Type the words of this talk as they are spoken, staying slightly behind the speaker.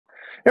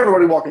Hey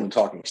everybody, welcome to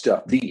Talking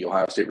Stuff, the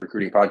Ohio State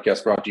recruiting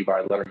podcast brought to you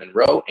by Lettermen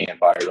Row and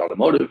Buyers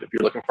Automotive. If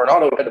you're looking for an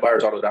auto, head to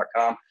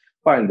buyersauto.com.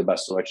 Find the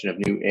best selection of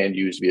new and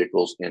used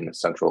vehicles in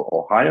Central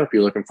Ohio. If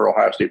you're looking for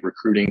Ohio State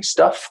recruiting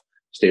stuff,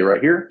 stay right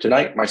here.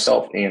 Tonight,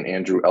 myself and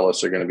Andrew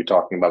Ellis are going to be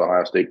talking about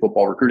Ohio State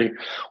football recruiting,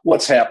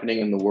 what's happening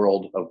in the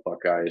world of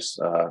Buckeyes,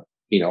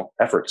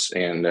 efforts.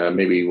 And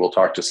maybe we'll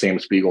talk to Sam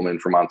Spiegelman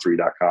from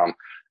on3.com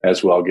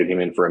as well. Get him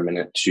in for a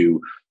minute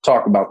to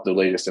talk about the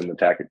latest in the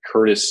Tackett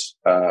Curtis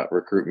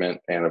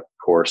recruitment, and of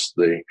course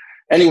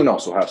anyone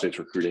else Ohio State's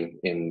recruiting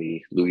in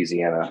the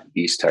Louisiana,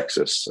 East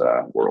Texas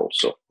world.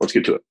 So let's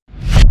get to it.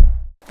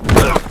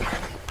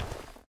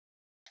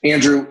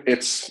 Andrew,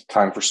 it's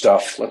time for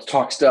stuff. Let's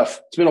talk stuff.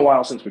 It's been a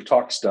while since we've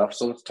talked stuff,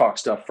 so let's talk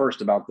stuff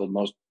first about the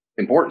most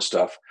important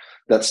stuff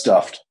that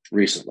stuffed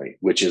recently,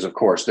 which is, of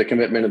course, the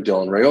commitment of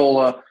Dylan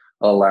Raiola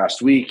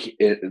last week.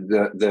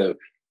 The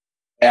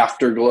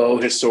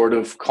afterglow has sort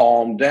of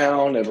calmed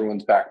down.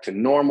 Everyone's back to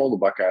normal. The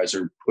Buckeyes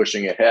are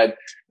pushing ahead.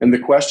 And the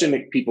question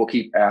that people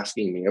keep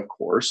asking me, of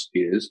course,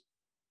 is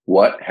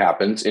what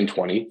happens in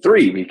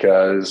 23?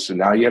 Because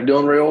now you have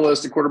Dylan Raiola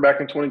as the quarterback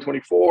in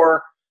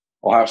 2024.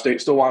 Ohio State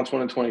still wants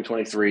one in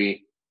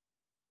 2023.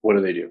 What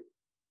do they do?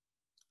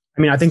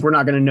 I mean, I think we're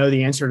not going to know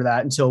the answer to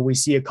that until we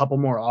see a couple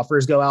more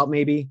offers go out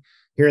maybe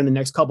here in the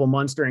next couple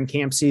months during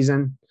camp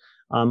season.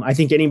 I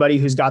think anybody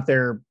who's got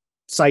their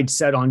sights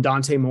set on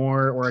Dante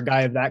Moore or a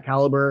guy of that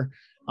caliber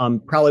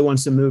probably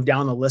wants to move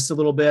down the list a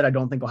little bit. I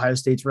don't think Ohio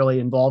State's really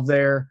involved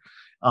there.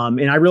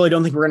 And I really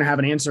don't think we're going to have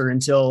an answer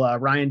until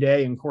Ryan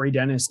Day and Corey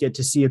Dennis get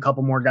to see a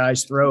couple more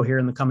guys throw here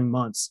in the coming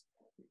months.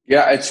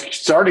 Yeah, it's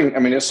starting. I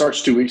mean, it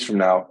starts 2 weeks from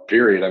now,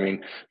 period. I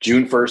mean,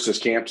 June 1st is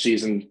camp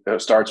season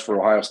starts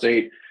for Ohio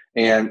State.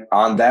 And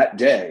on that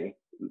day,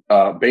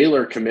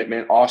 Baylor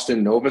commitment,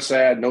 Austin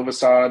Novosad, I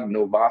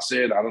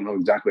don't know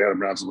exactly how to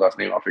pronounce his last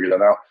name. I'll figure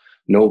that out.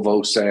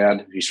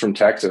 Novosad. He's from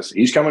Texas.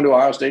 He's coming to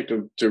Ohio State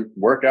to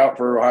work out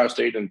for Ohio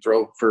State and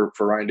throw for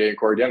Ryan Day and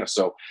Corey Dennis.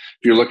 So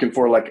if you're looking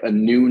for like a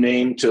new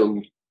name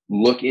to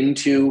look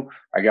into,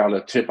 I got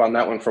a tip on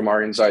that one from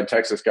our Inside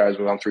Texas guys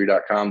with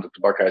on3.com that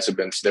the Buckeyes have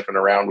been sniffing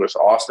around with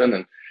Austin.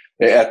 And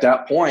at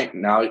that point,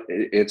 now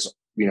it's,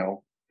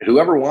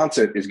 whoever wants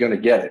it is going to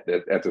get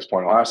it at this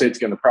point. Ohio State's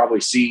going to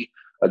probably see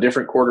a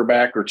different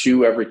quarterback or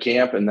two every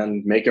camp and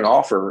then make an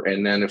offer.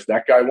 And then if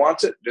that guy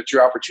wants it, that's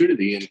your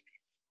opportunity. And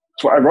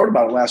so I wrote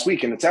about it last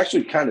week, and it's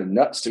actually kind of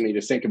nuts to me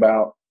to think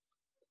about.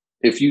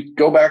 If you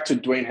go back to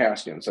Dwayne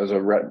Haskins as a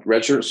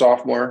redshirt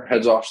sophomore,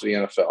 heads off to the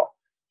NFL.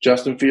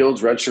 Justin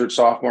Fields, redshirt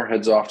sophomore,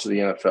 heads off to the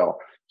NFL.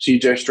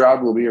 C.J.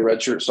 Stroud will be a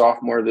redshirt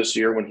sophomore this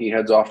year when he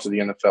heads off to the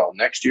NFL.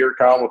 Next year,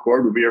 Kyle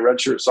McCord will be a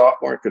redshirt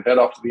sophomore and could head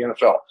off to the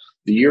NFL.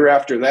 The year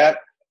after that,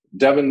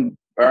 Devin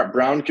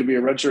Brown could be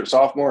a redshirt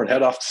sophomore and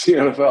head off to the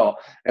NFL.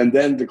 And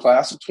then the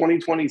class of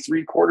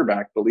 2023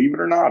 quarterback, believe it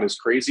or not, as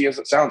crazy as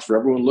it sounds for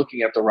everyone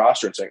looking at the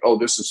roster and saying, oh,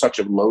 this is such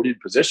a loaded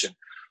position.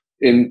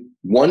 In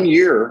 1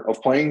 year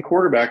of playing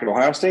quarterback at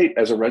Ohio State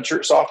as a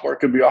redshirt sophomore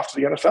could be off to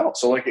the NFL.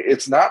 So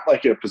it's not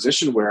like a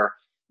position where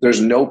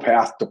there's no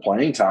path to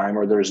playing time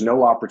or there's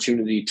no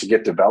opportunity to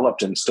get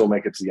developed and still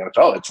make it to the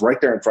NFL. It's right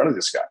there in front of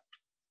this guy.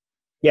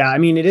 Yeah, I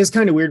mean, it is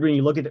kind of weird when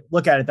you look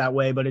at it that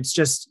way, but it's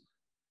just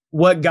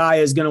what guy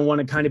is going to want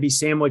to kind of be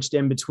sandwiched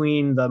in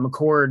between the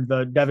McCord,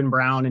 the Devin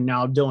Brown, and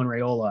now Dylan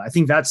Raiola. I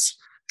think that's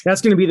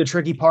going to be the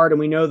tricky part. And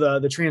we know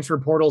the transfer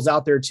portal's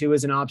out there too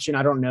as an option.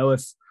 I don't know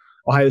if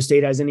Ohio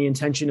State has any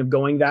intention of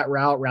going that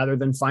route rather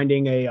than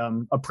finding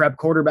a prep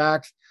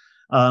quarterback.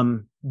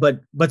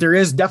 But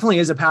there definitely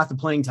is a path to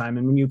playing time.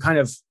 And when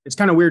it's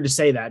kind of weird to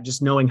say that,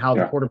 just knowing how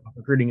the quarterback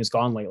recruiting has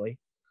gone lately.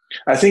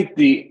 I think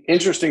the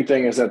interesting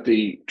thing is that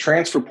the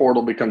transfer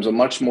portal becomes a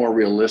much more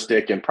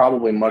realistic and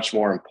probably much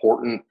more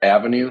important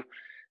avenue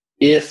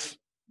if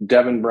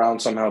Devin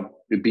Brown somehow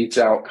beats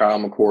out Kyle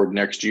McCord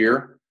next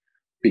year,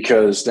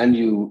 because then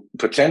you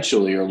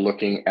potentially are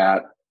looking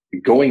at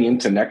going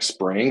into next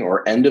spring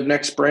or end of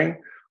next spring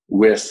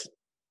with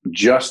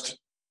just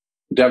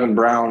Devin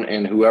Brown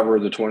and whoever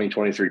the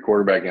 2023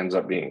 quarterback ends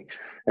up being.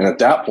 And at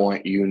that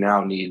point, you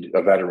now need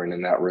a veteran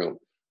in that room.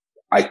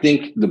 I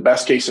think the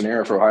best case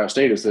scenario for Ohio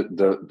State is that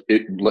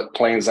it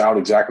plans out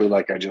exactly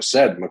like I just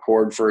said.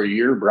 McCord for a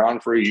year, Brown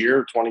for a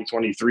year,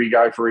 2023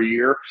 guy for a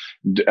year,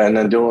 and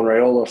then Dylan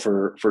Raiola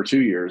for 2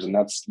 years. And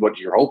that's what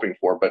you're hoping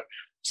for, but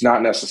it's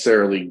not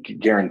necessarily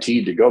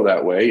guaranteed to go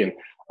that way. And,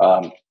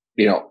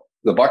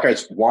 the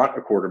Buckeyes want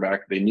a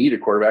quarterback. They need a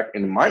quarterback.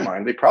 And in my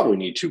mind, they probably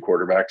need two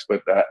quarterbacks,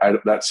 but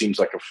that seems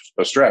like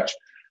a stretch.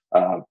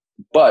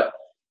 But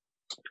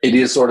it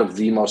is sort of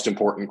the most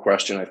important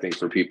question, I think,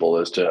 for people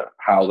as to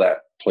how that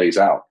plays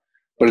out.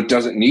 But it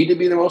doesn't need to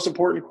be the most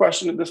important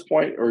question at this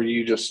point, or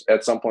you just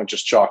at some point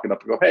just chalk it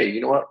up and go, hey,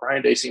 you know what?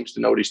 Ryan Day seems to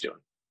know what he's doing.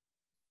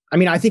 I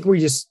mean, I think we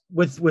just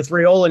with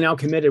Raiola now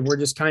committed, we're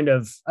just I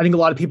think a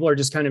lot of people are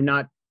just kind of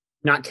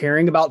not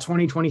caring about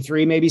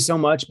 2023 maybe so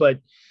much, but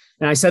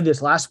and I said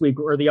this last week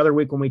or the other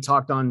week when we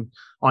talked on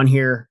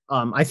here.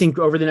 I think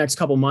over the next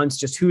couple months,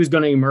 just who's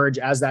going to emerge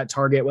as that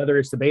target, whether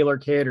it's the Baylor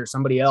kid or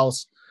somebody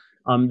else,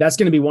 that's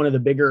going to be one of the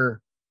bigger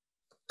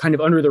kind of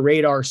under the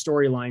radar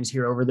storylines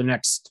here over the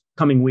next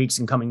coming weeks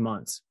and coming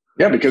months.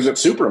 Yeah, because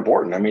it's super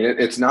important. I mean,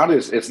 it's not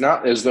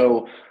as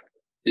though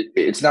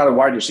it's not a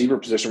wide receiver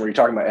position where you're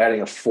talking about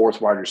adding a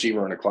fourth wide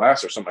receiver in a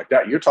class or something like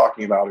that. You're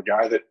talking about a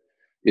guy that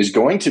is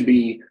going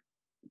to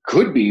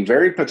could be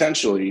very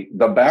potentially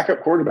the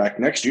backup quarterback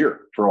next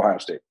year for Ohio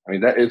State. I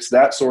mean, it's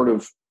that sort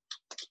of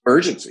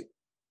urgency.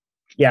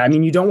 Yeah, I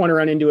mean, you don't want to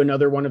run into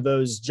another one of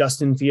those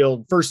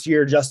first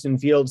year Justin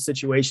Fields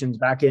situations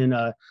back in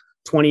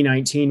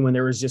 2019 when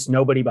there was just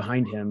nobody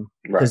behind him,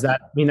 because that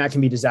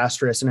can be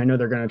disastrous. And I know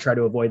they're going to try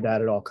to avoid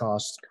that at all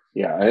costs.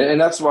 Yeah, and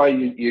that's why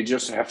you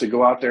just have to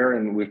go out there,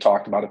 and we've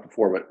talked about it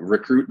before, but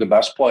recruit the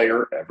best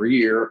player every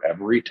year,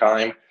 every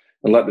time,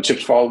 and let the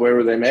chips fall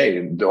wherever they may.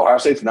 And Ohio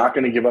State's not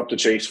going to give up the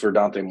chase for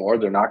Dante Moore.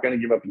 They're not going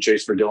to give up the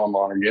chase for Dylan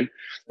Lonergan.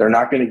 They're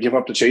not going to give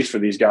up the chase for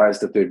these guys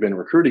that they've been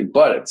recruiting.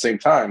 But at the same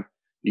time,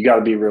 you got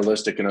to be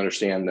realistic and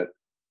understand that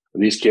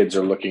these kids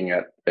are looking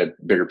at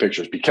bigger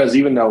pictures, because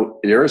even though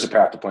there is a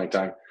path to playing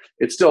time,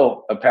 it's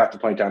still a path to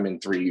playing time in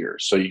 3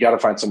 years. So you got to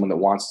find someone that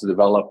wants to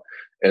develop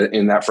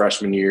in that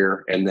freshman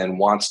year and then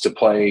wants to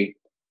play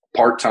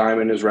part-time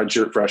in his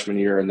redshirt freshman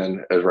year and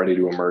then is ready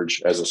to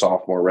emerge as a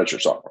sophomore,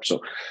 redshirt sophomore. So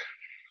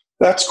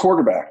that's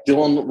quarterback.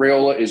 Dylan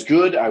Raiola is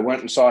good. I went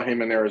and saw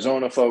him in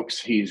Arizona, folks.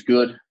 He's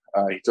good.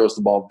 He throws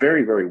the ball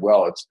very, very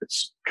well.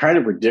 It's kind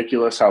of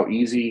ridiculous how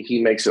easy he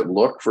makes it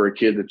look for a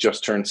kid that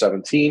just turned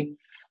 17.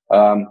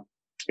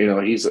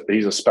 He's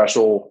a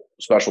special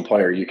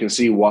player. You can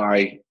see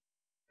why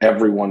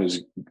everyone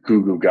is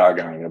goo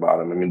gagaing about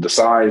him. I mean, the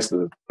size,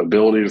 the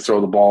ability to throw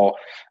the ball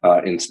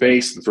in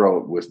space, to throw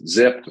it with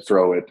zip, to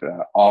throw it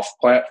off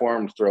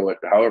platform, to throw it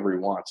however he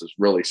wants is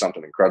really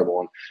something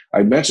incredible. And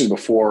I mentioned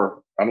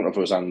before, I don't know if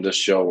it was on this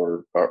show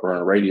or on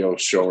a radio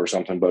show or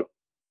something, but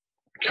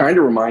kind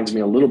of reminds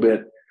me a little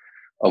bit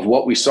of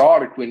what we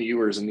saw at Quinn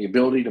Ewers and the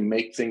ability to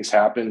make things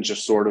happen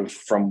just sort of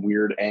from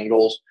weird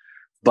angles.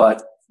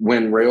 But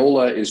when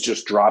Raiola is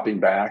just dropping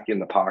back in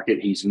the pocket,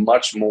 he's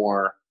much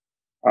more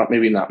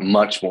maybe not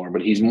much more,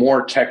 but he's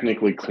more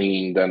technically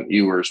clean than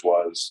Ewers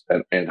was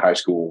in high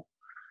school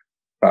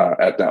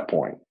at that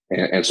point.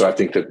 And so I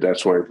think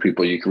that's where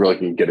you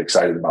can get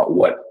excited about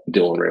what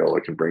Dylan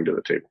Raiola can bring to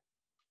the table.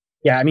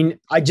 Yeah, I mean,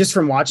 just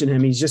from watching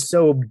him, he's just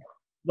so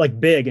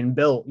big and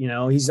built.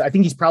 I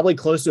think he's probably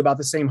close to about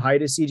the same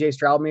height as CJ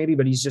Stroud, maybe,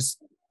 but he's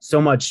just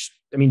so much.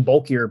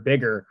 Bulkier,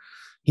 bigger.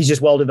 He's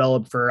just well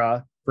developed for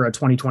a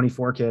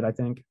 2024 kid, I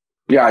think.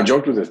 Yeah, I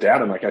joked with his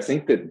dad. I'm like, I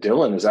think that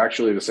Dylan is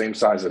actually the same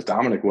size as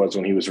Dominic was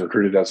when he was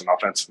recruited as an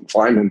offensive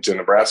lineman to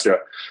Nebraska,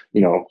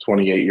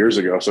 28 years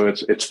ago. So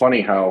it's funny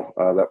how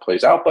that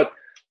plays out. But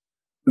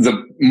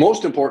the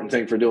most important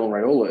thing for Dylan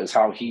Raiola is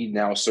how he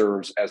now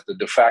serves as the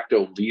de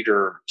facto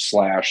leader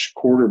 /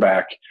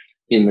 quarterback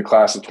in the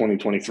class of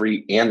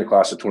 2023 and the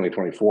class of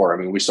 2024. I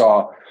mean, we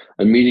saw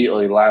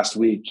immediately last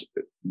week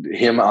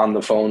him on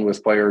the phone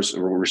with players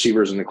or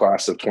receivers in the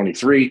class of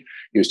 23.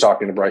 He was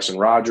talking to Bryson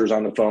Rogers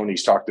on the phone.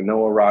 He's talked to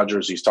Noah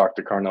Rogers. He's talked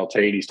to Carnell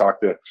Tate. He's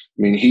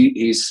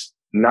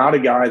not a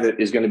guy that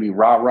is going to be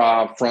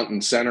rah-rah front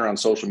and center on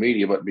social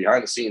media, but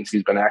behind the scenes,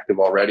 he's been active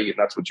already. And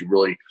that's what you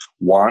really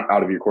want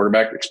out of your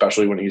quarterback,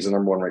 especially when he's the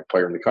number one ranked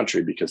player in the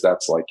country, because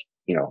that's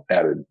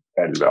added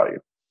value.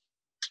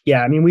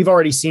 Yeah, I mean, we've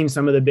already seen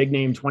some of the big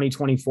name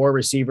 2024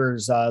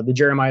 receivers, the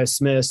Jeremiah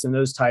Smiths and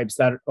those types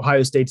that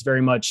Ohio State's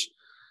very much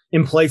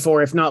in play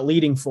for, if not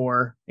leading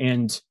for.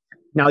 And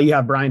now you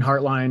have Brian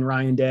Hartline,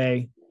 Ryan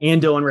Day,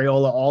 and Dylan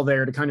Raiola all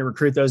there to kind of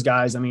recruit those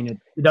guys. I mean,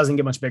 it doesn't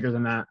get much bigger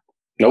than that.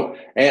 Nope.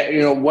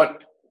 And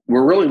what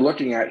we're really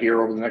looking at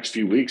here over the next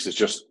few weeks is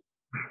just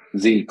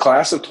the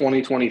class of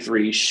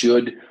 2023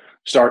 should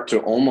start to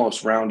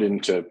almost round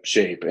into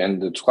shape.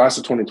 And the class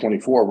of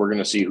 2024, we're going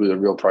to see who the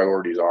real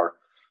priorities are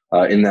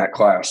in that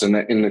class. And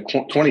in the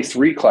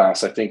 23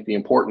 class, I think the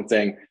important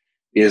thing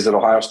is that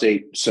Ohio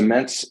State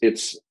cements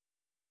its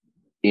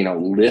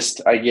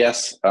list, I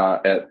guess,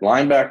 at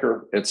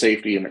linebacker, at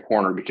safety, in the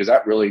corner, because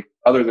that really,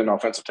 other than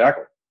offensive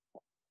tackle,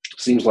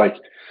 seems like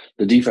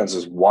the defense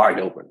is wide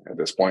open at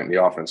this point, and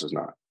the offense is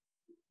not.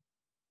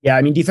 Yeah,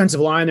 I mean,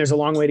 defensive line, there's a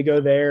long way to go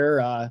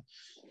there.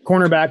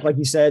 Cornerback, like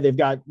you said, they've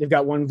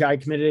got one guy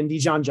committed in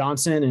Dijon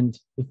Johnson, and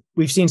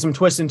we've seen some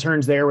twists and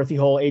turns there with the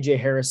whole AJ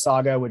Harris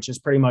saga, which is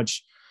pretty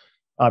much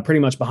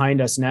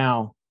behind us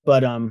now.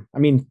 But I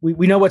mean,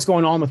 we know what's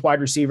going on with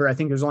wide receiver. I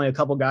think there's only a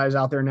couple guys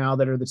out there now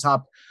that are the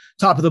top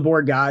of the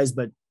board guys,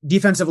 but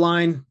defensive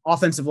line,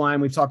 offensive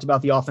line, we've talked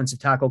about the offensive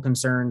tackle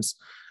concerns.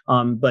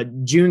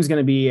 But June's going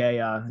to be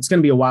it's going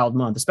to be a wild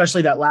month,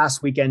 especially that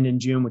last weekend in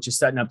June, which is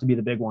setting up to be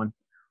the big one.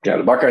 Yeah,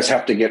 the Buckeyes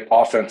have to get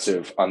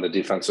offensive on the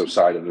defensive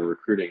side of the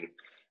recruiting.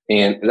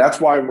 And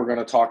that's why we're going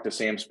to talk to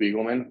Sam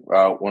Spiegelman,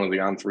 one of the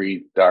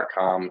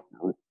on3.com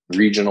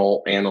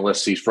regional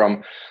analysts. He's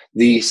from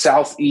the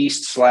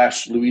Southeast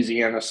 /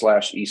 Louisiana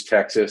 / East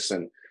Texas.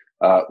 And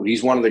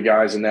he's one of the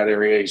guys in that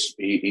area.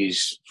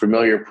 He's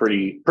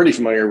pretty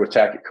familiar with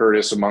Tackett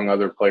Curtis, among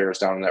other players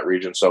down in that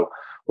region. So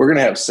we're going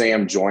to have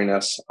Sam join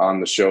us on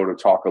the show to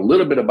talk a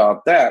little bit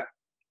about that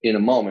in a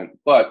moment.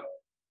 But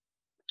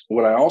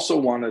what I also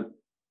want to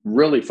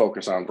really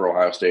focus on for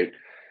Ohio State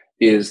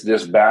is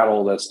this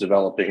battle that's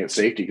developing at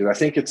safety, because I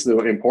think it's the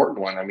important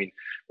one. I mean,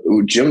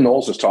 Jim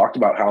Knowles has talked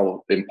about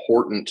how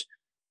important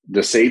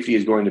the safety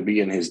is going to be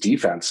in his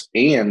defense,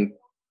 and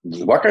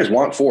the Buckeyes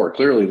want four.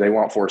 Clearly, they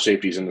want four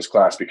safeties in this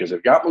class because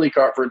they've got Malik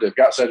Hartford, they've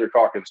got Cedric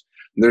Hawkins.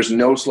 There's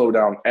no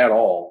slowdown at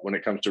all when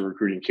it comes to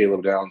recruiting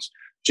Caleb Downs,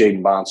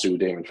 Jaden Bonsu,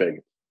 Damon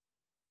Fagan.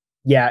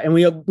 Yeah, and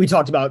we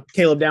talked about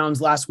Caleb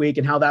Downs last week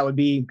and how that would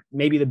be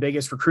maybe the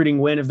biggest recruiting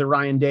win of the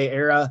Ryan Day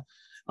era.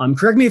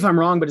 Correct me if I'm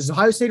wrong, but is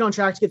Ohio State on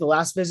track to get the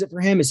last visit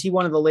for him? Is he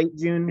one of the late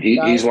June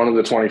guys? He's one of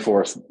the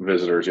 24th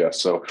visitors, yes.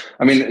 So,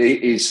 I mean,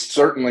 he's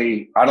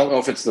certainly – I don't know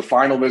if it's the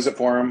final visit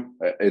for him.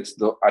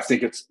 I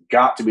think it's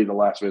got to be the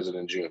last visit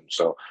in June.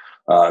 So,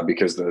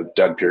 because the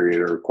dead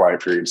period or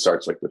quiet period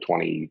starts like the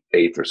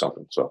 28th or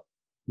something. So,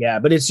 yeah,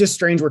 but it's just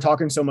strange we're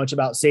talking so much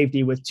about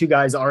safety with two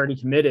guys already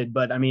committed.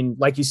 But, I mean,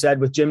 like you said,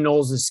 with Jim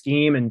Knowles'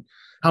 scheme and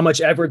how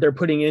much effort they're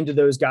putting into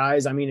those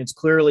guys, I mean, it's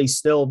clearly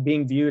still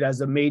being viewed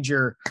as a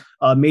major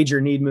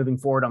need moving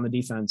forward on the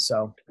defense.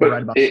 So but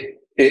right about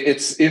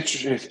it's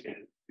interesting.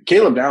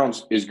 Caleb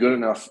Downs is good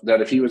enough that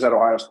if he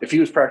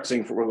was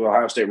practicing for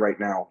Ohio State right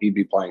now, he'd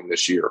be playing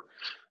this year.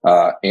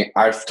 And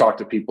I've talked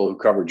to people who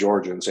cover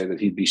Georgia and say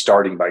that he'd be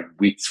starting by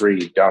week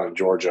 3 down in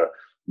Georgia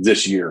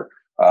this year.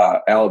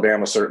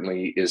 Alabama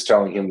certainly is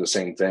telling him the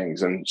same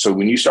things. And so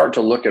when you start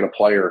to look at a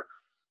player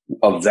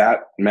of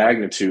that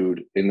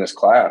magnitude in this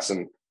class,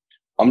 and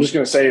I'm just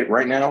going to say it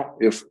right now,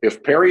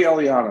 if Perry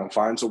Eliano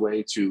finds a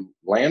way to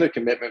land a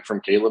commitment from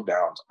Caleb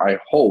Downs, I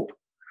hope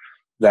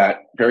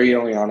that Perry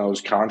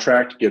Eliano's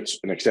contract gets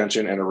an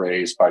extension and a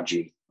raise by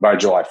July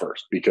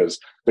 1st, because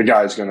the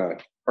guy's going to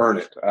earn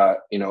it.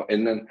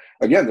 And then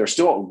again, they're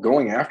still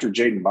going after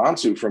Jaden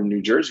Bonsu from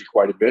New Jersey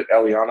quite a bit.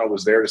 Eliano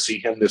was there to see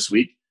him this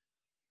week.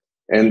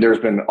 And there's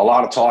been a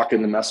lot of talk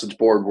in the message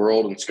board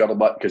world and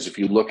scuttlebutt, because if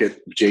you look at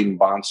Jaden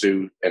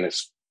Bonsu and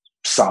his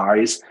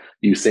size,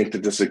 you think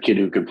that this is a kid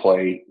who could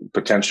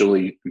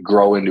potentially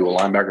grow into a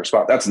linebacker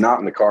spot. That's not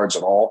in the cards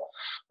at all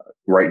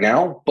right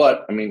now.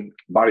 But, I mean,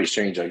 bodies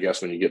change, I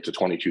guess, when you get to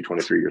 22,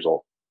 23 years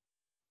old.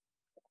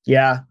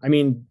 Yeah, I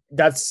mean,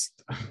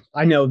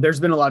 I know there's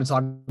been a lot of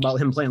talk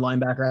about him playing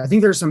linebacker. I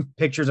think there's some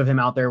pictures of him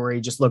out there where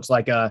he just looks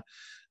like a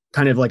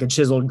kind of like a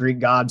chiseled Greek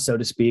god, so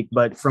to speak.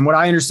 But from what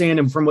I understand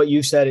and from what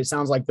you said, it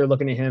sounds like they're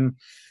looking at him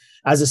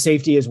as a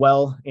safety as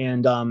well.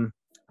 And I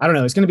don't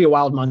know, it's going to be a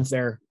wild month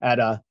there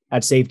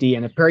at safety.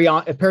 And if Perry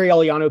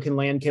Eliano can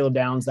land Caleb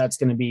Downs, that's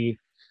going to be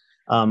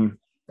one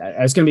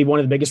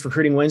of the biggest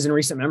recruiting wins in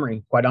recent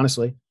memory, quite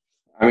honestly.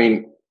 I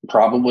mean,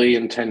 probably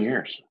in 10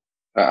 years.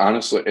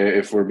 Honestly,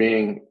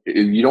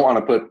 you don't want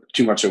to put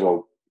too much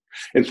of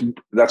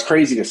that's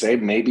crazy to say,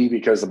 maybe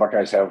because the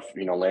Buckeyes have,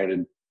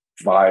 landed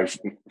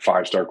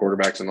five-star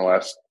quarterbacks in the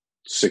last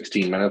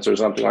 16 minutes or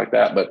something like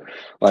that. But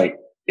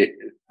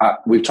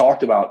we've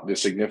talked about the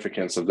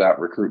significance of that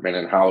recruitment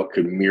and how it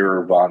could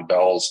mirror Von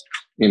Bell's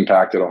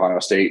impact at Ohio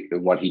State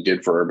and what he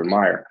did for Urban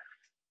Meyer.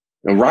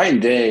 And Ryan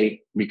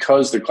Day,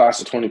 because the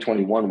class of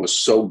 2021 was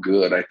so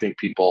good, I think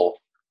people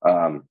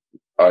are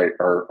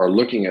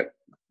looking at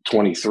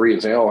 23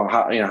 and saying, "Oh,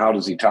 how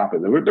does he top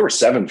it?" There were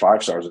 7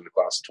 5-stars in the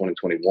class of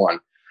 2021,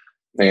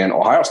 and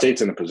Ohio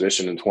State's in a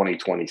position in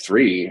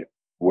 2023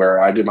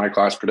 where I did my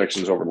class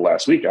predictions over the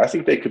last week. I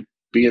think they could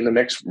be in the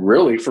mix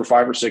really for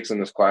 5 or 6 in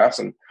this class.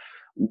 And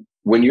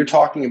when you're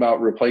talking about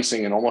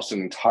replacing almost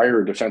an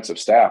entire defensive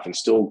staff and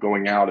still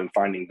going out and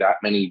finding that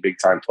many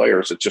big-time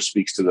players, it just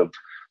speaks to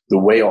the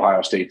way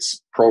Ohio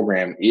State's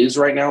program is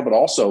right now. But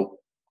also,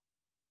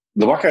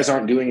 the Buckeyes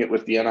aren't doing it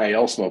with the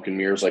NIL smoke and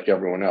mirrors like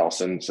everyone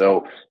else. And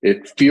so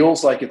it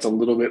feels like it's a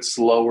little bit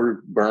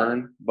slower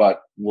burn,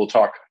 but we'll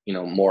talk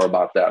more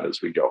about that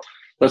as we go.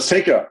 Let's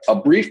take a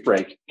brief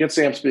break, get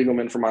Sam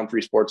Spiegelman from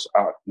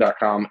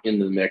on3sports.com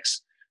into the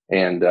mix,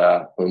 and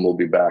we'll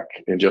be back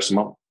in just a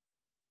moment.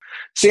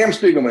 Sam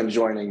Spiegelman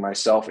joining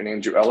myself and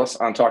Andrew Ellis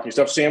on Talking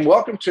Stuff. Sam,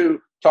 welcome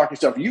to Talking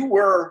Stuff. You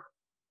were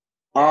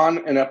on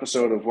an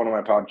episode of one of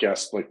my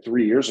podcasts like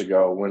 3 years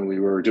ago when we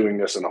were doing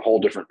this in a whole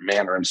different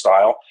manner and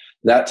style.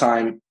 That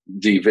time,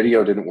 the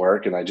video didn't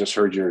work, and I just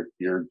heard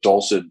your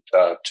dulcet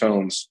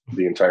tones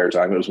the entire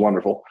time. It was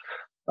wonderful.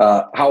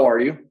 How are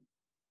you?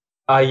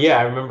 Yeah,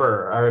 I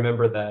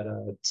remember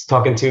that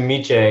talking to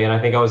Miche, and I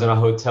think I was in a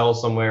hotel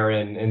somewhere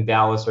in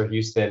Dallas or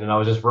Houston, and I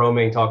was just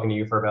roaming, talking to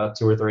you for about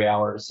 2 or 3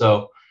 hours.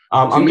 So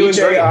I'm doing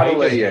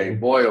great.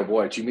 Boy, oh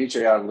boy,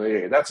 Chimiche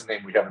Adeleye. That's a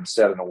name we haven't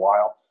said in a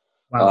while.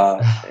 Wow.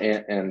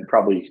 And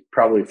probably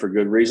for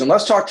good reason.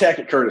 Let's talk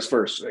Tackett Curtis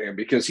first,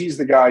 because he's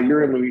the guy.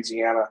 You're in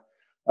Louisiana.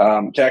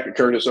 Tackett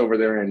Curtis over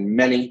there in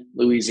Manny,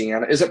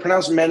 Louisiana. Is it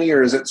pronounced Manny,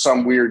 or is it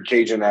some weird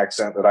Cajun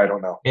accent that I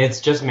don't know? It's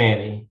just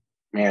Manny.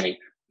 Manny.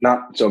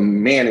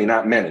 Manny,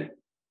 not Manny.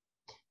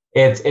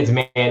 It's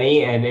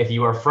Manny, and if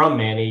you are from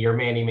Manny, you're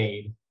Manny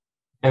made.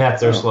 And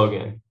that's their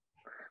slogan.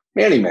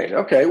 Manny made.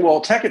 Okay,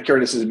 well, Tackett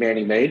Curtis is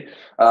Manny made.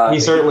 He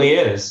certainly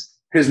is.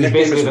 He's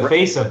basically the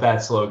face of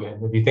that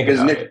slogan, if you think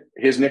about it.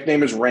 His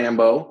nickname is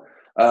Rambo.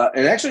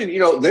 And actually,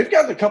 they've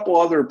got a couple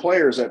other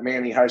players at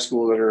Manny High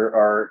School that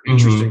are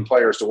interesting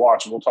players to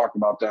watch. And we'll talk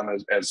about them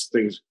as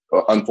things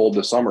unfold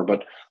this summer.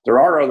 But there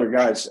are other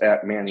guys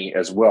at Manny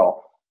as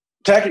well.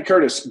 Tackett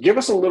Curtis, give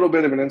us a little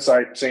bit of an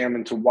insight, Sam,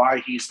 into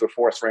why he's the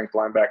 4th-ranked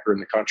linebacker in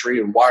the country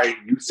and why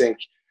you think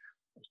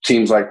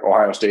teams like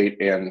Ohio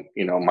State and,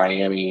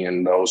 Miami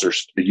and those are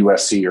the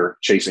USC are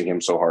chasing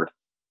him so hard.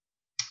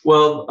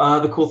 Well,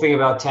 the cool thing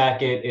about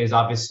Tackett is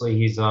obviously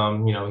he's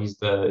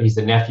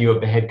the nephew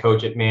of the head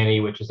coach at Manny,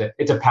 which is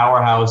it's a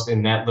powerhouse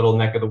in that little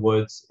neck of the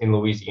woods in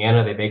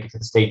Louisiana. They make it to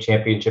the state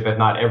championship, if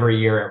not every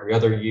year, every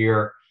other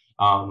year.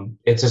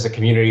 It's just a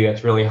community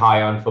that's really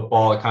high on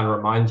football. It kind of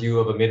reminds you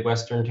of a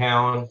Midwestern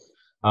town,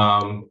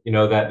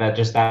 that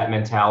just that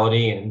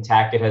mentality. And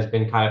Tackett has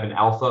been kind of an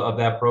alpha of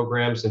that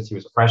program since he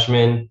was a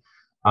freshman.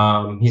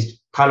 He's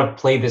kind of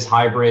played this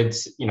hybrid,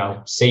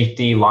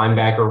 safety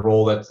linebacker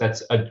role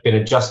that's been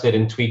adjusted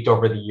and tweaked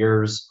over the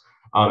years.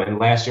 And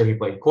last year he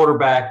played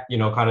quarterback,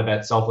 kind of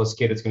that selfless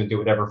kid that's going to do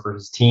whatever for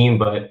his team.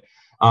 But,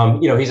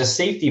 he's a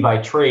safety by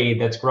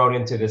trade that's grown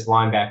into this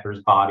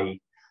linebacker's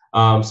body.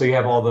 So you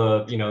have all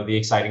the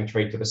exciting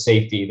trait to the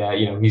safety that,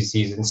 he's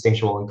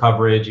instinctual in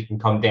coverage. He can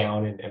come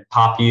down and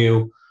pop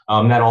you.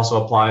 That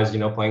also applies,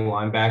 playing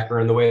linebacker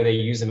and the way they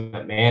use him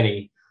at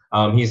Manny.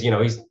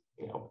 He's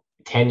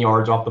 10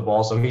 yards off the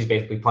ball. So he's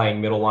basically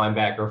playing middle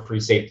linebacker, free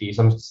safety,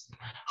 some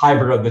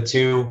hybrid of the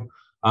two.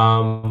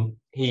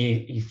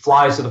 He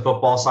flies to the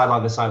football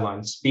sideline to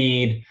sideline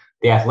speed,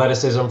 the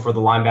athleticism for the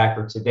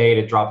linebacker today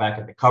to drop back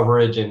into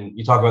coverage. And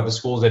you talk about the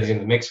schools that he's in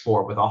the mix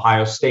for, with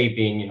Ohio State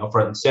being,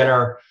 front and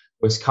center,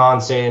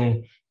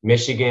 Wisconsin,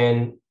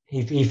 Michigan.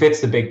 He fits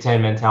the Big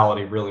Ten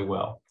mentality really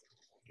well.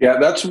 Yeah,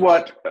 that's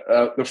what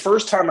the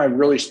first time I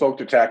really spoke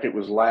to Tackett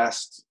was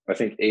last, I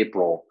think,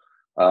 April.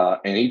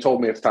 And he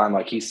told me at the time,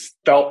 like, he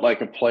felt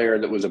like a player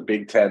that was a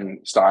Big Ten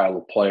style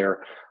of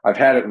player. I've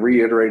had it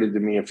reiterated to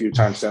me a few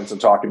times since and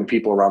talking to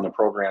people around the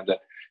program that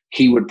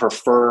he would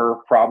prefer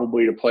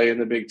probably to play in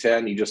the Big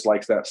Ten. He just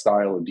likes that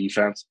style of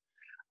defense.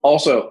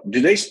 Also,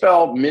 do they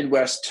spell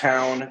Midwest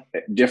town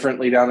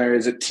differently down there?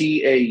 Is it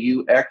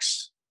Tauxn?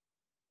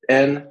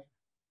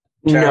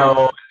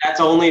 No, that's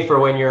only for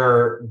when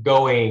you're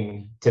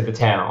going to the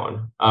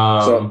town.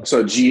 So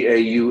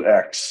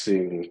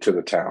Gaux-ing to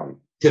the town.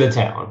 To the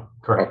town,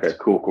 correct. Okay,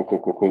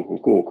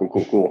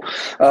 cool.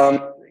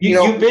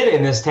 You've been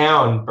in this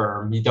town,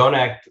 Berm. You don't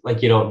act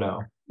like you don't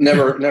know.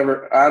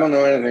 Never. I don't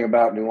know anything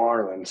about New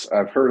Orleans.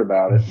 I've heard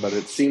about it, but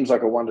it seems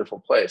like a wonderful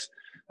place.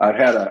 I've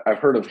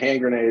heard of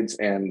hand grenades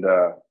and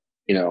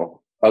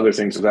other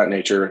things of that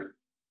nature.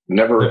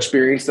 Never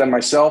experienced them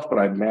myself, but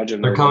I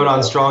imagine they're coming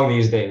on strong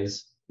these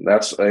days.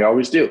 They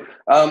always do.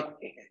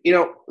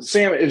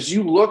 Sam, as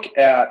you look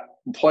at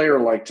a player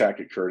like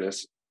Tackett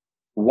Curtis,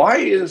 why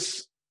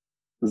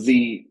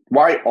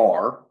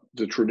are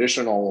the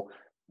traditional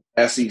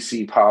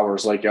SEC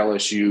powers like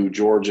LSU,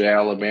 Georgia,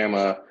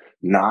 Alabama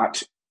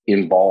not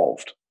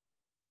involved?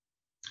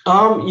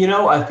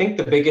 I think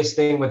the biggest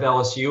thing with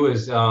LSU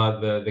is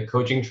the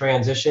coaching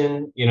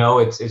transition.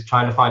 It's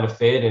trying to find a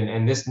fit,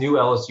 and this new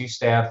LSU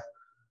staff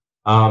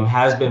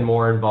has been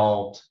more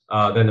involved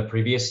than the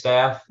previous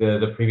staff.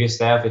 The previous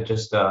staff,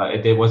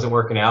 it wasn't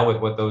working out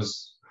with what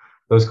those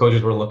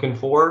coaches were looking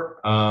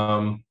for.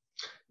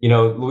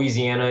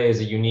 Louisiana is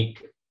a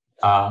unique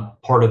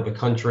part of the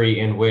country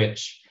in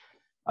which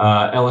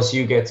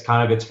LSU gets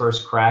kind of its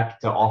first crack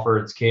to offer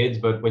its kids.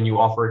 But when you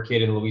offer a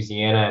kid in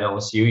Louisiana at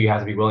LSU, you have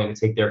to be willing to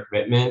take their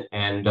commitment.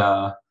 And,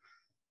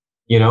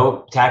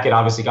 Tackett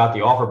obviously got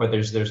the offer, but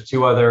there's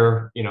three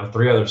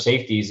other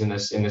safeties in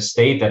this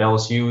state that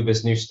LSU,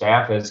 this new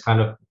staff, has kind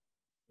of,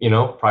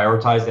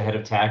 prioritized ahead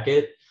of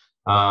Tackett.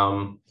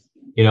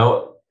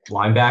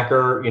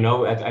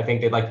 Linebacker, I think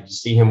they'd like to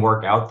see him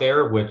work out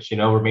there, which,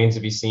 remains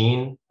to be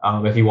seen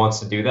if he wants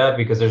to do that,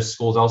 because there's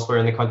schools elsewhere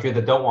in the country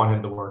that don't want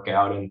him to work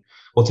out and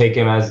will take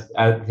him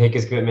take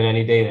his commitment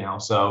any day now.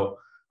 So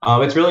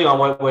it's really on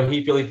what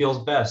he really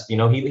feels best. He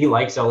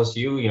likes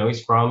LSU,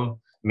 he's from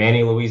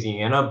Manny,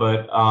 Louisiana,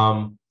 but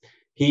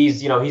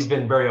he's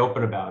been very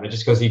open about it.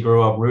 Just because he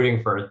grew up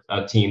rooting for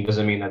a team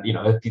doesn't mean that,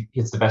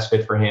 it's the best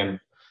fit for him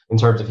in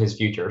terms of his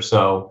future.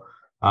 So,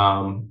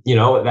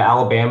 the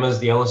Alabamas,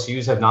 the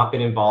LSUs have not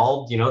been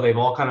involved. They've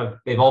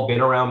all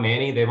been around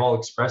Manny. They've all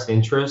expressed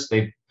interest.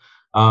 I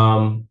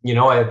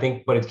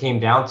think what it came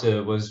down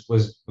to was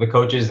the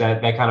coaches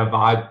that kind of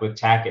vibe with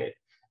Tackett.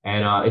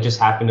 And it just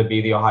happened to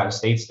be the Ohio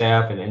State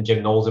staff and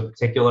Jim Knowles in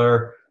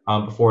particular.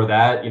 Before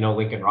that,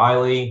 Lincoln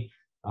Riley,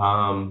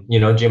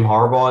 Jim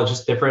Harbaugh,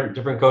 just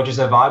different coaches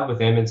have vibed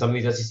with him, and some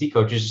of these SEC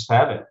coaches just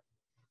haven't.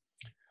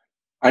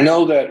 I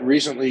know that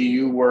recently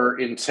you were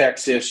in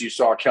Texas. You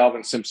saw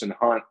Calvin Simpson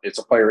Hunt. It's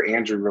a player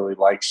Andrew really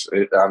likes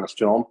on his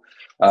film,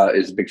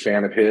 is a big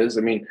fan of his.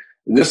 I mean,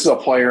 this is a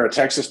player, a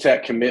Texas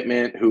Tech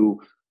commitment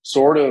who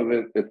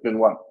it's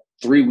been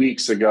 3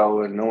 weeks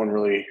ago and no one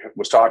really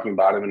was talking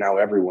about him, and now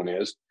everyone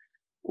is.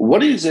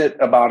 What is it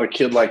about a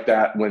kid like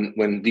that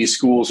when these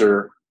schools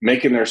are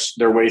making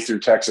their way through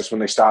Texas, when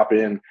they stop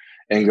in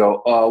and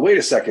go, wait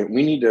a second,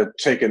 we need to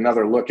take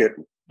another look at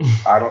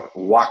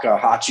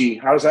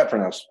Wakahachi. How does that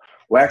pronounce?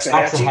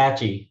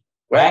 Waxahachie.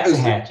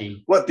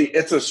 Waxahachie.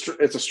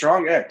 It's a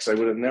strong X. I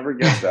would have never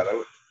guessed that.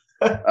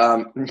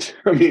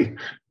 I mean,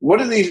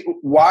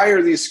 why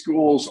are these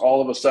schools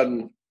all of a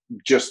sudden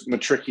just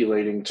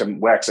matriculating to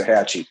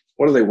Waxahachie?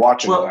 What are they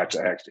watching in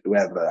Waxahachie? Who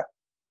have that?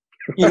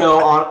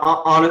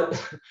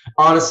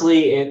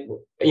 Honestly,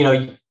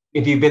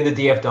 if you've been to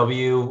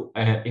DFW,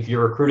 if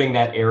you're recruiting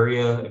that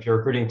area, if you're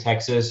recruiting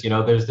Texas,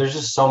 there's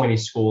just so many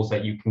schools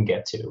that you can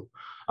get to.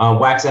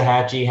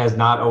 Waxahachie has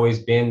not always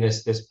been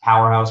this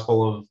powerhouse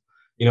full of,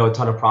 a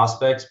ton of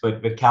prospects,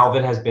 but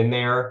Calvin has been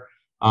there.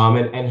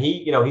 And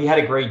he had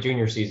a great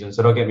junior season,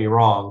 so don't get me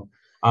wrong.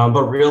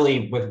 But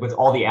really with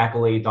all the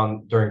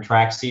accolades during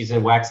track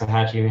season,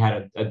 Waxahachie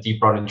had a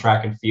deep run in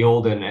track and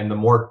field, and the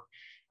more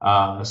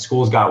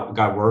schools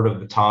got word of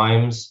the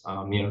times,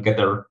 get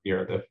their,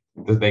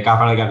 they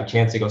finally got a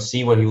chance to go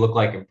see what he looked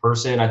like in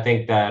person. I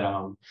think that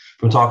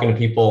from talking to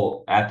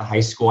people at the high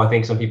school, I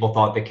think some people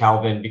thought that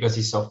Calvin, because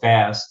he's so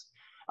fast,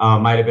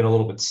 might have been a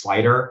little bit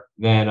slighter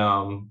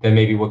than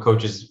maybe what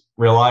coaches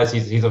realize.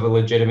 He's a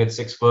legitimate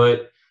 6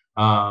 foot.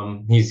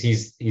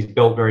 He's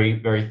built very,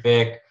 very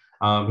thick.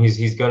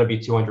 He's going to be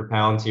 200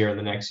 pounds here in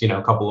the next,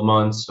 couple of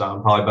months,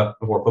 probably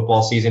before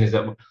football season. Is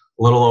at a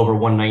little over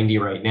 190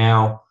 right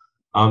now.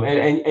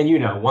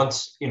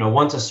 Once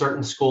a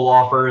certain school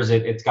offers,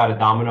 it's got a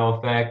domino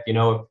effect.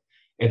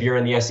 If you're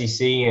in the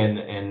SEC and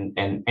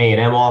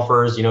A&M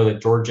offers, that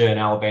Georgia and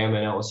Alabama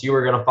and LSU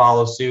are going to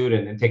follow suit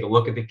and take a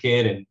look at the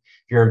kid. And if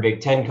you're in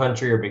Big 10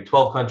 country or Big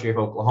 12 country, if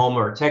Oklahoma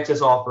or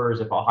Texas offers,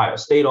 if Ohio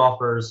State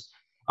offers,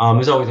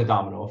 there's always a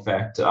domino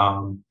effect.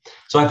 So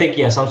I think,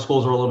 some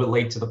schools were a little bit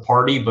late to the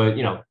party, but,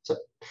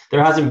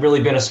 there hasn't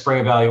really been a spring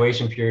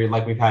evaluation period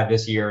like we've had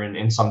this year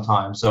in some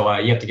time. So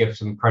you have to give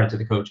some credit to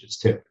the coaches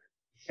too.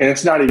 And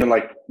it's not even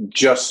like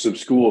just some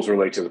schools are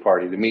late to the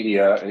party. The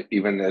media,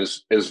 even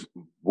as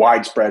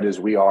widespread as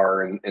we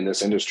are in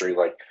this industry,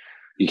 like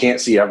you can't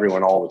see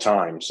everyone all the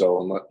time.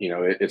 So,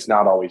 it's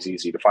not always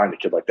easy to find a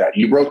kid like that.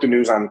 You broke the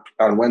news on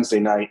Wednesday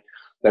night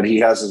that he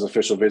has his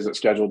official visit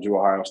scheduled to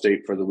Ohio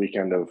State for the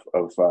weekend of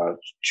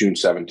June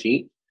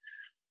 17th.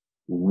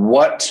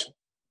 What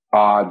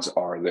odds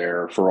are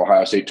there for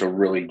Ohio State to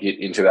really get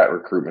into that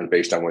recruitment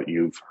based on what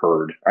you've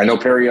heard? I know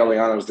Perry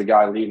Eliano is the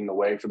guy leading the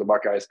way for the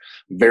Buckeyes.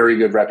 Very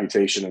good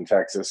reputation in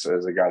Texas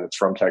as a guy that's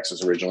from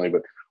Texas originally.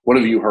 But what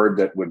have you heard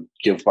that would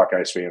give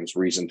Buckeyes fans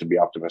reason to be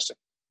optimistic?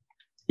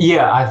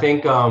 Yeah, I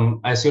think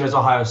as soon as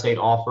Ohio State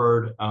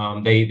offered,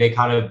 they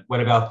kind of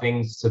went about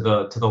things to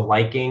the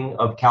liking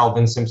of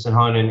Calvin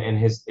Simpson-Hunt and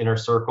his inner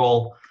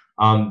circle.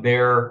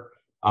 They're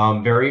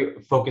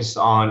very focused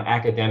on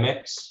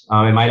academics.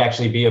 It might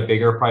actually be a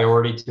bigger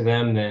priority to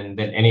them than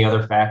any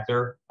other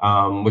factor,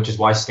 which is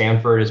why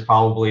Stanford is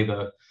probably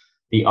the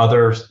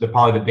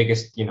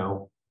biggest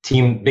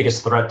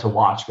biggest threat to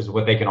watch because of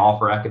what they can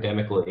offer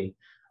academically.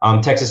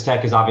 Texas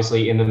Tech is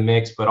obviously in the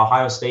mix, but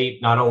Ohio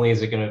State, not only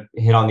is it going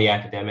to hit on the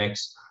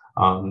academics,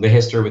 the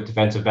history with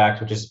defensive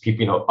backs, which is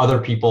people, other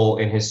people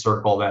in his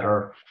circle that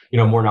are,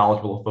 more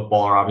knowledgeable of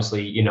football are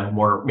obviously,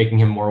 more making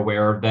him more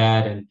aware of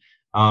that. And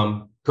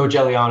Coach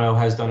Eliano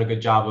has done a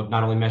good job of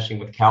not only meshing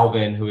with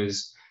Calvin, who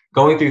is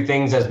going through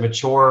things as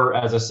mature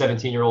as a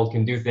 17-year-old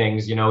can do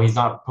things. He's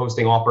not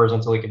posting offers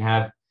until he can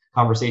have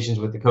conversations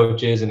with the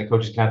coaches and the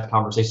coaches can have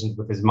conversations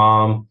with his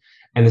mom.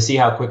 And to see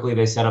how quickly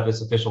they set up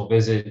this official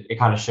visit, it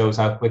kind of shows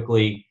how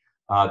quickly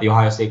the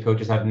Ohio State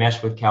coaches have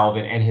meshed with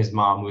Calvin and his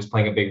mom, who is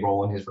playing a big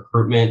role in his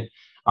recruitment.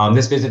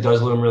 This visit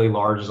does loom really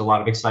large. There's a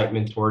lot of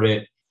excitement toward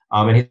it.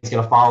 And he's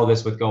going to follow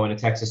this with going to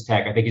Texas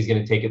Tech. I think he's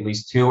going to take at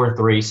least 2 or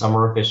 3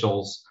 summer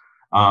officials.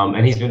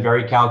 And he's been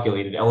very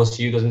calculated.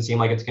 LSU doesn't seem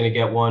like it's going to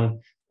get one.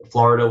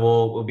 Florida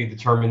will be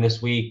determined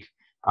this week.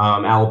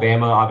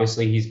 Alabama,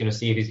 obviously, he's going to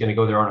see if he's going to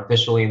go there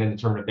unofficially and then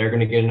determine if they're going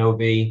to get an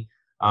OV.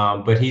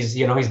 But he's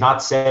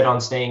not set on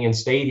staying in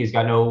state. He's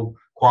got no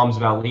qualms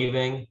about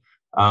leaving.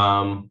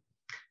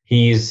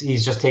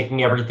 He's just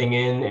taking everything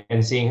in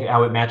and seeing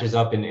how it matches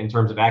up in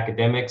terms of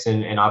academics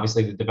and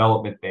obviously the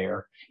development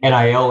there.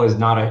 NIL is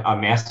not a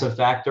massive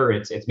factor.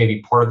 It's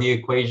maybe part of the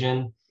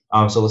equation.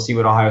 So let's see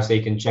what Ohio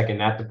State can check in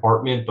that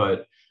department.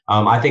 But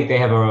I think they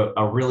have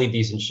a really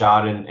decent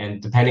shot.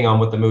 And depending on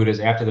what the mood is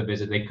after the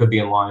visit, they could be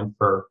in line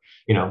for,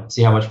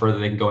 see how much further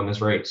they can go in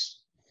this race.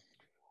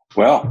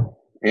 Well,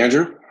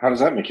 Andrew, how does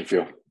that make you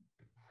feel?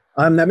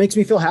 That makes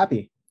me feel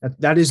happy.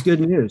 That is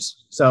good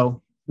news.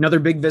 So another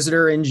big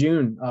visitor in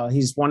June.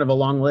 He's one of a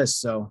long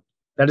list. So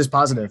that is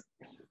positive.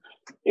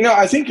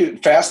 I think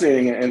it's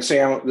fascinating. And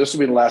Sam, this will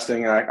be the last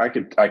thing. I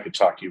could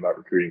talk to you about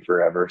recruiting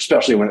forever,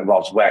 especially when it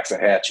involves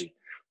Waxahachie.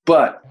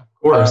 But,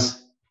 of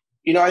course,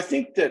 I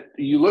think that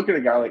you look at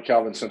a guy like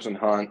Calvin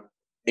Simpson-Hunt,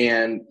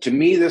 and to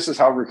me, this is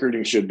how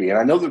recruiting should be. And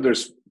I know that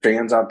there's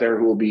fans out there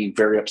who will be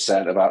very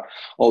upset about,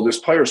 this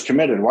player's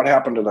committed. What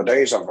happened to the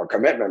days of a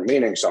commitment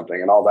meaning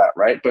something and all that,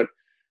 right? But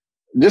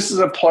this is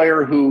a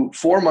player who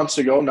 4 months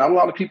ago, not a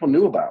lot of people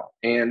knew about.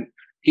 And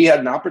he had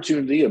an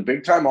opportunity, a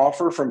big-time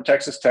offer from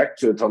Texas Tech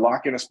to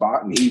lock in a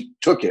spot, and he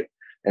took it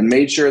and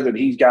made sure that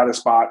he got a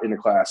spot in the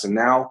class. And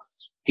now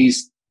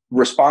he's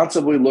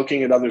responsibly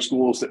looking at other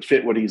schools that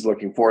fit what he's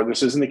looking for.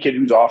 This isn't a kid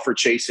who's offer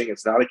chasing.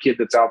 It's not a kid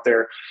that's out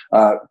there,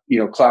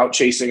 clout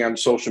chasing on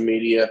social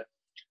media.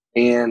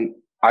 And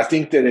I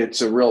think that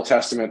it's a real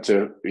testament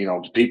to,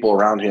 people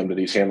around him that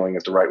he's handling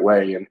it the right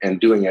way and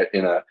doing it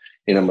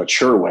in a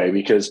mature way,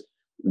 because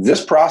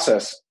this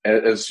process,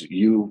 as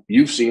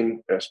you've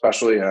seen,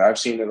 especially, and I've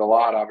seen it a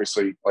lot,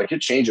 obviously, like, it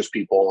changes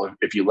people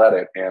if you let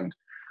it. And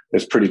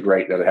it's pretty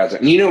great that it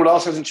hasn't. And you know what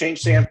else hasn't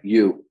changed, Sam?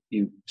 You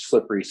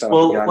slippery son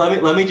of a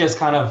gun. Let me just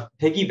kind of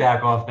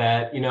piggyback off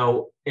that.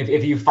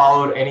 If you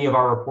followed any of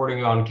our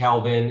reporting on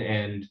Calvin,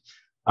 and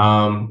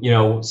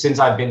since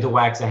I've been to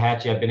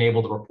Waxahachie, I've been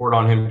able to report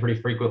on him pretty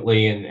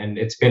frequently, and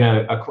it's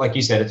been like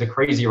you said, it's a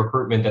crazy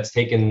recruitment that's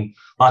taken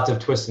lots of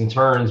twists and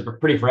turns, but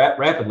pretty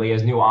rapidly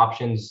as new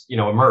options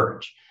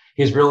emerge.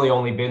 He's really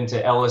only been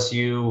to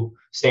LSU,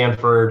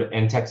 Stanford,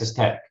 and Texas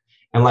Tech.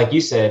 And like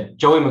you said,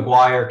 Joey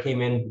McGuire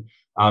came in.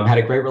 Had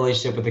a great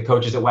relationship with the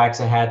coaches at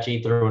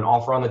Waxahachie, threw an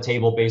offer on the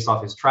table based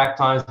off his track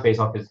times, based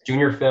off his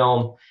junior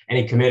film, and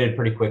he committed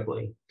pretty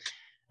quickly.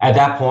 At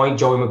that point,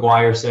 Joey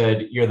McGuire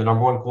said, "You're the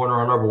number one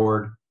corner on our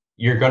board.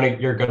 You're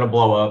gonna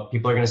blow up.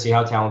 People are gonna see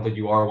how talented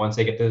you are once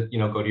they get to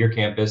go to your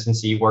campus and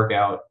see you work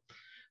out.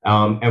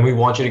 And we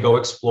want you to go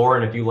explore.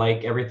 And if you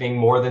like everything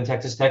more than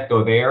Texas Tech,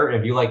 go there. And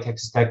if you like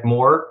Texas Tech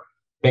more,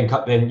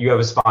 then you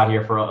have a spot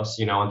here for us,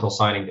 until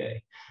signing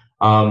day."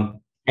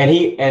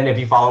 And if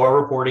you follow our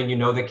reporting,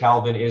 that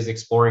Calvin is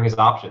exploring his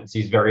options.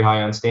 He's very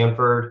high on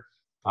Stanford.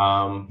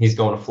 He's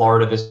going to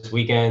Florida this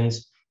weekend.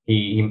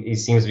 He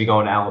seems to be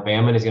going to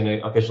Alabama, and he's going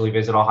to officially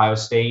visit Ohio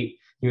State.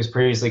 He was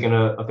previously going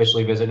to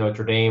officially visit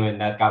Notre Dame, and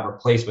that got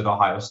replaced with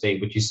Ohio State,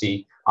 which you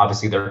see,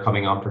 obviously, they're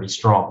coming on pretty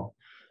strong.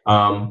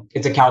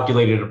 It's a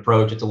calculated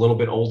approach. It's a little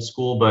bit old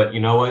school, but you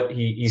know what?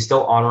 He's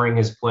still honoring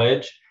his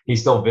pledge.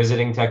 He's still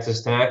visiting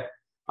Texas Tech.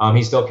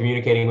 He's still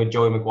communicating with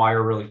Joey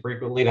McGuire really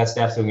frequently. That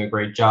staff's doing a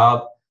great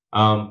job.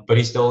 But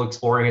he's still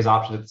exploring his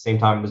options at the same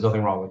time. There's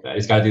nothing wrong with that.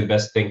 He's got to do the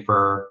best thing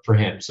for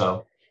him.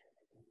 So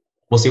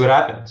we'll see what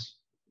happens.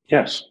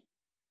 Yes.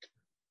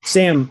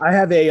 Sam, I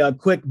have a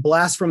quick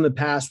blast from the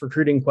past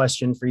recruiting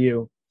question for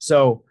you.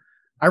 So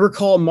I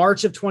recall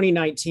March of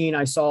 2019,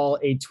 I saw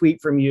a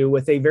tweet from you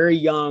with a very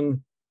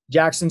young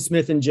Jackson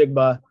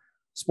Smith-Njigba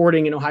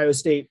sporting an Ohio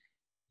State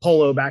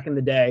polo back in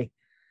the day.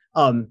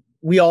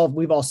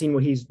 We've all seen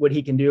what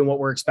he can do and what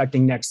we're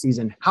expecting next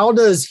season. How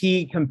does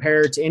he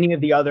compare to any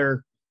of the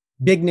other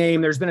big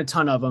name? There's been a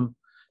ton of them,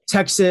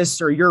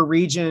 Texas or your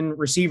region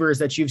receivers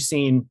that you've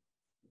seen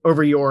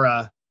over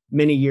your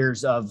many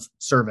years of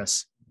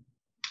service.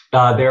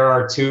 There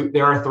are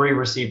three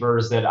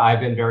receivers that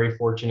I've been very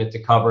fortunate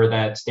to cover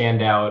that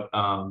stand out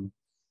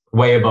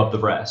way above the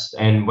rest.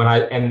 And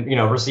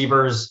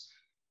receivers,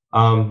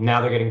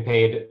 now they're getting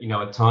paid,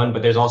 a ton,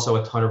 but there's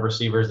also a ton of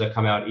receivers that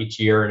come out each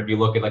year. And if you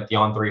look at like the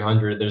On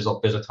 300, there's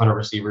a ton of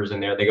receivers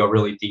in there. They go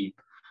really deep.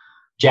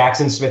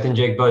 Jackson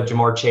Smith-Njigba,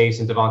 Jamar Chase,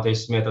 and Devontae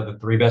Smith are the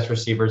three best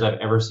receivers I've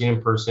ever seen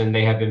in person.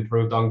 They have been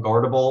proved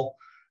unguardable.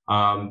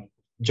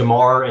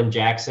 Jamar and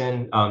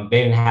Jackson,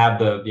 they didn't have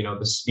the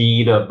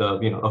speed of the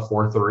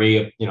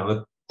 4.3 of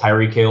the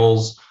Tyreek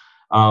Hills.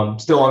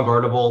 Still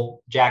unguardable.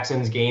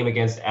 Jackson's game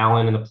against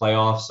Allen in the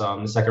playoffs,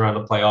 the second round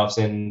of playoffs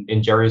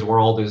in Jerry's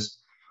world, is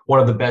one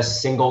of the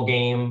best single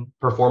game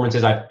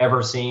performances I've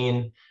ever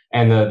seen.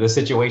 And the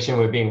situation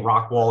with being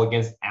rock wall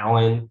against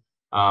Allen,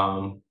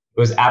 it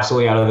was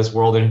absolutely out of this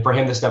world. And for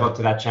him to step up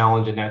to that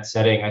challenge in that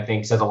setting, I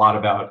think says a lot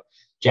about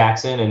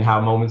Jackson and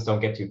how moments don't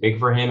get too big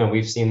for him. And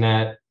we've seen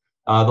that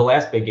the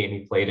last big game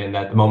he played in,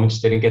 that the moment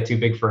just didn't get too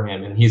big for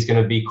him. And he's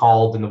going to be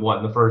called in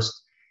the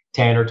first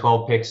 10 or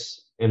 12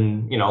 picks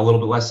in, a little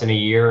bit less than a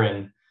year.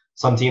 And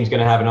some team's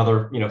going to have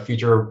another,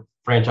 future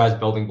franchise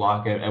building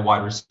block at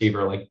wide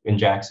receiver, like in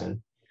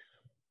Jackson.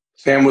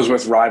 Sam was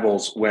with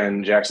Rivals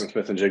when Jackson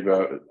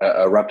Smith-Njigba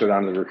erupted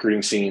onto the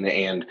recruiting scene,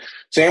 and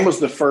Sam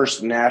was the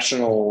first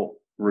national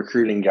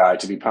recruiting guy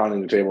to be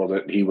pounding the table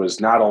that he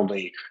was not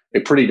only a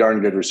pretty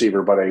darn good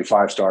receiver, but a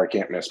five-star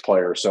can't-miss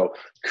player. So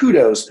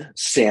kudos,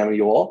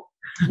 Samuel.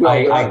 We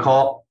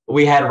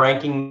had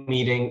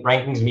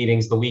rankings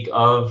meetings the week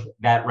of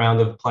that round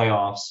of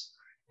playoffs,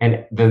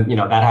 and then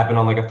that happened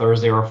on like a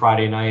Thursday or a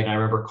Friday night. And I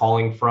remember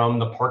calling from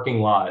the parking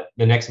lot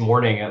the next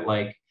morning at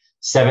like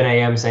 7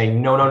 a.m. saying,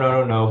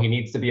 no, he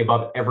needs to be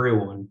above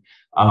everyone.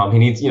 He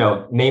needs,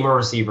 name a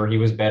receiver he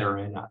was better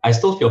in. I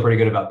still feel pretty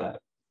good about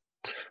that.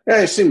 Yeah,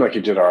 it seemed like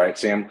you did all right,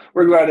 Sam.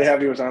 We're glad to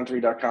have you as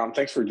on3.com.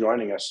 Thanks for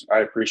joining us. I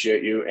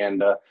appreciate you.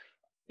 And,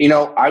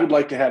 I would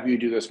like to have you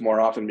do this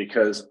more often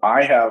because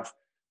I have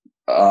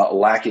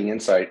lacking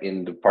insight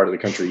in the part of the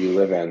country you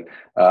live in.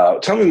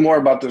 Tell me more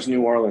about this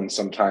New Orleans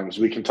sometimes.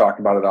 We can talk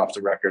about it off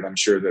the record. I'm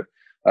sure that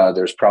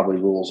there's probably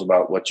rules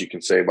about what you can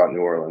say about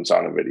New Orleans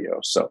on a video.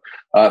 So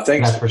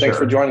thanks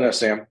for joining us,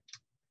 Sam.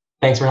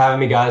 Thanks for having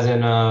me, guys.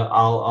 And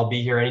I'll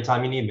be here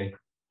anytime you need me.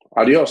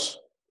 Adios.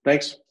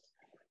 Thanks.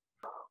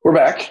 We're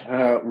back.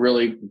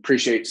 Really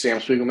appreciate Sam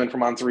Spiegelman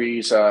from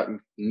On3's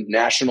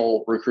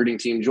national recruiting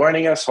team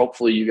joining us.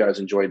 Hopefully you guys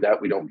enjoyed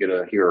that. We don't get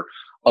to hear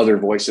other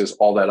voices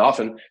all that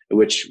often,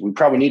 which we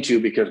probably need to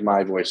because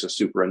my voice is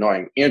super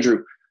annoying.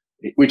 Andrew,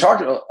 we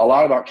talked a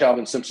lot about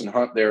Calvin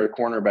Simpson-Hunt there,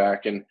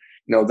 cornerback, and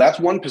that's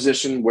one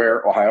position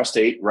where Ohio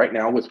State right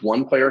now, with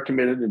one player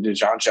committed to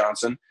DeJon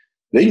Johnson,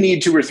 they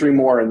need 2 or 3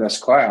 more in this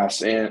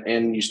class,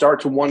 and you start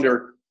to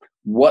wonder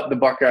what the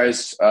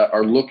Buckeyes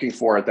are looking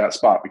for at that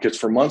spot, because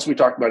for months we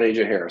talked about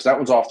AJ Harris. That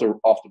one's off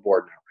the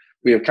board now.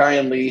 We have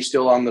Kyan Lee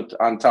still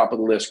on top of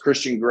the list.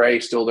 Christian Gray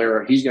still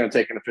there. He's going to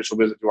take an official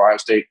visit to Ohio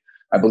State.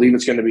 I believe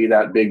it's going to be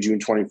that big June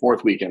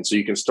 24th weekend, so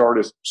you can start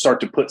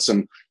to put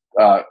some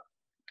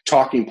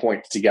talking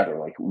points together,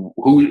 like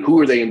who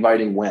are they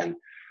inviting when.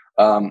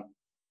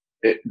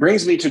 It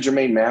brings me to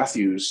Jermaine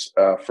Matthews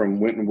from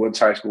Winton Woods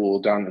High School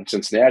down in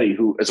Cincinnati,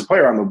 who is a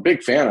player I'm a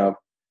big fan of.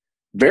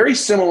 Very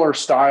similar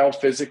style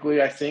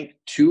physically, I think,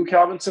 to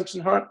Calvin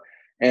Simpson-Hunt.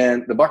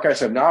 And the Buckeyes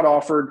have not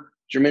offered.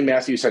 Jermaine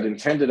Matthews had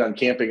intended on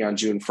camping on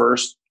June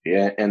 1st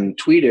and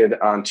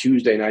tweeted on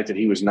Tuesday night that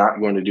he was not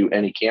going to do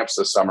any camps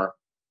this summer.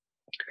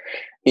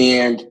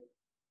 And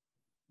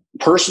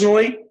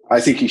personally, I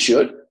think he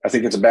should. I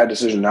think it's a bad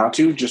decision not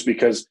to, just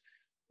because,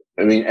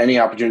 any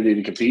opportunity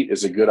to compete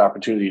is a good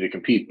opportunity to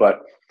compete.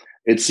 But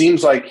it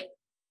seems like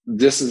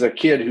this is a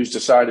kid who's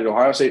decided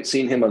Ohio State's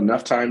seen him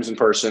enough times in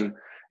person.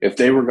 If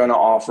they were going to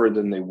offer,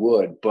 then they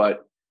would.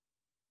 But,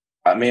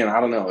 I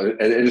don't know. It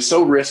is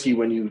so risky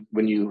when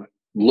you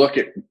look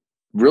at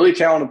really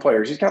talented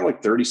players. He's got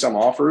like 30-some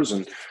offers.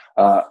 And,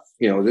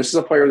 this is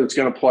a player that's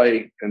going to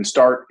play and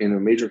start in a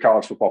major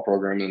college football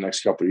program in the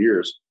next couple of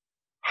years.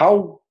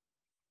 How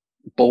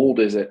bold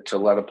is it to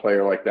let a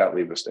player like that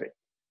leave the state?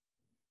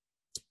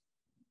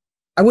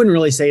 I wouldn't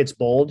really say it's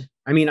bold.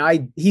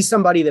 He's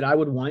somebody that I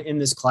would want in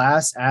this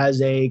class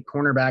as a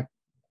cornerback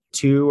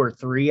 2 or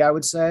 3, I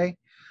would say.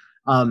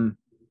 I'm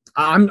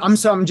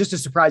just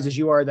as surprised as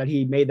you are that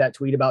he made that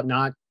tweet about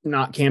not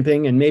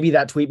camping, and maybe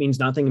that tweet means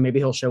nothing, and maybe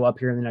he'll show up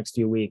here in the next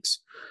few weeks.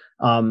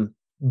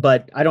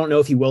 But I don't know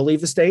if he will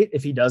leave the state.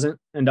 If he doesn't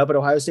end up at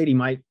Ohio State, he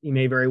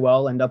may very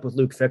well end up with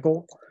Luke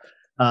Fickell.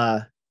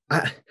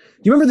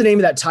 Do you remember the name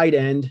of that tight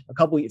end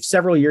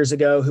several years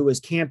ago who was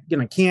going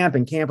to camp?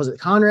 Was it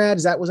Conrad?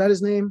 Was that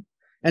his name?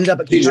 Ended up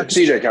at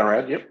CJ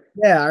Conrad. Yep.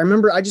 Yeah,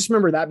 I just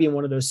remember that being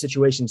one of those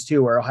situations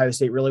too, where Ohio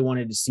State really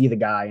wanted to see the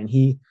guy, and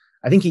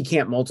I think he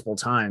camped multiple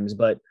times,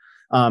 but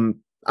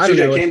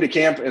CJ came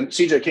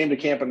to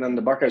camp, and then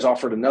the Buckeyes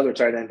offered another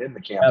tight end in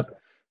the camp. Yep.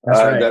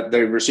 Right. That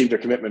they received a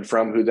commitment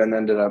from, who then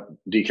ended up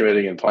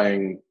decommitting and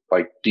playing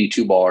like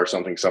D2 ball or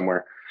something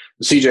somewhere.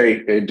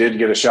 CJ did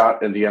get a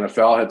shot in the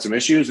NFL, had some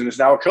issues, and is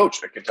now a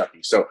coach at Kentucky.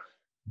 So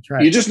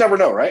You just never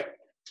know, right?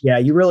 Yeah,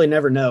 you really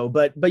never know.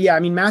 But yeah,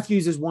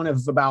 Matthews is one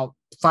of about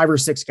 5 or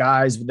 6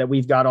 guys that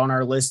we've got on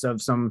our list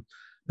of some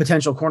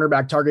potential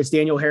cornerback targets.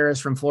 Daniel Harris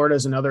from Florida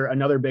is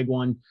another big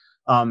one.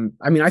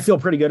 I feel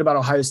pretty good about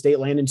Ohio State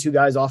landing 2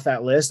 guys off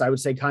that list. I would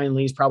say Kyan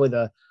Lee is probably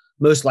the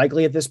most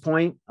likely at this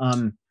point.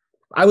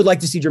 I would like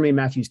to see Jermaine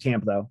Matthews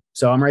camp, though.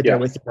 So I'm right there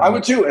with you. I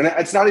would too. And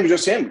it's not even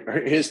just him.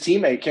 His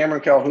teammate,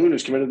 Cameron Calhoun,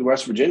 who's committed to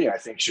West Virginia, I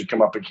think should come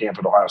up and camp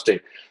at Ohio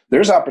State.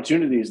 There's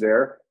opportunities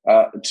there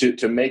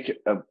to make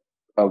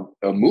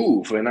a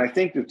move. And I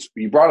think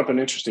you brought up an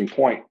interesting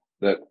point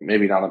that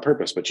maybe not on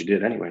purpose, but you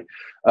did anyway.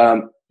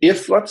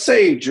 If, let's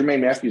say,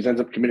 Jermaine Matthews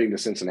ends up committing to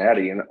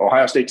Cincinnati and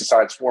Ohio State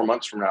decides 4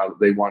 months from now that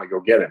they want to go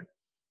get him,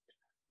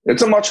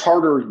 it's a much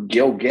harder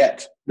go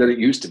get than it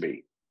used to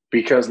be,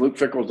 because Luke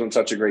Fickell's done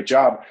such a great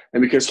job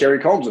and because Kerry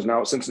Combs is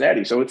now at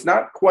Cincinnati. So it's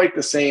not quite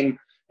the same,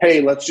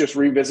 hey, let's just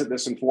revisit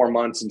this in 4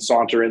 months and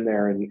saunter in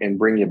there and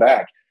bring you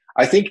back.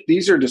 I think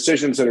these are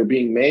decisions that are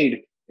being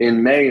made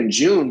in May and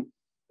June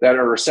that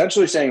are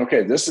essentially saying,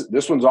 okay,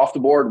 this one's off the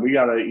board. We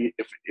got to,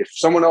 if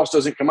someone else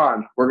doesn't come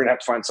on, we're going to have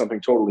to find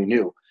something totally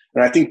new.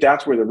 And I think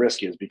that's where the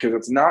risk is, because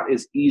it's not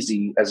as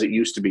easy as it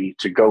used to be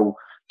to go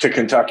to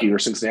Kentucky or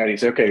Cincinnati and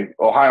say, okay,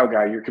 Ohio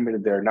guy, you're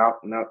committed there. Now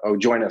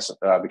join us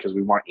because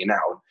we want you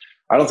now.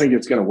 I don't think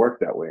it's going to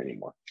work that way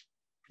anymore.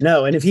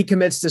 No, and if he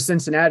commits to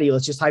Cincinnati,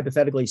 let's just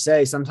hypothetically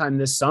say sometime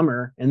this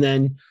summer, and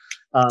then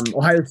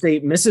Ohio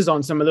State misses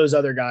on some of those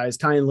other guys,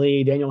 Kyan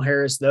Lee, Daniel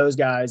Harris, those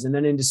guys, and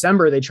then in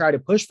December they try to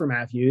push for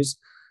Matthews,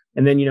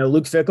 and then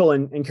Luke Fickell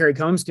and Kerry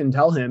Combs can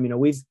tell him,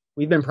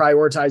 we've been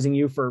prioritizing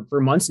you for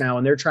months now,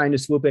 and they're trying to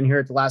swoop in here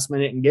at the last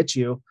minute and get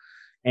you.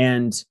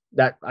 And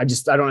that I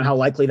don't know how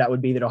likely that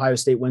would be that Ohio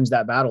State wins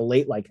that battle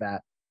late like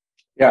that.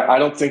 Yeah, I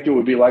don't think it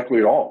would be likely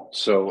at all.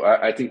 So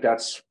I think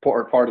that's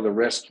part of the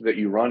risk that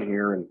you run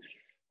here. And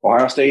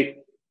Ohio State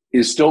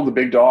is still the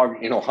big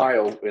dog in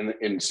Ohio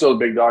and still a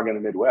big dog in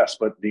the Midwest.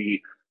 But the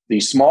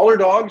smaller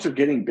dogs are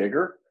getting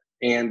bigger,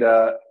 and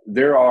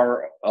there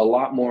are a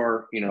lot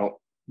more,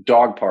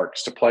 dog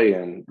parks to play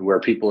in where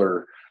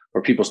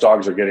people's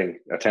dogs are getting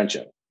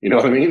attention. You know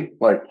what I mean?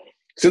 Like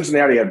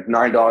Cincinnati had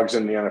 9 dogs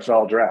in the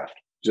NFL draft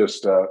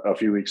just a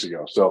few weeks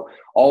ago. So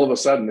all of a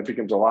sudden it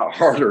becomes a lot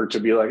harder to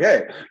be like,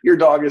 hey, your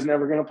dog is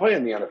never going to play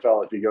in the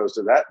NFL if he goes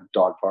to that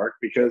dog park,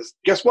 because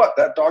guess what?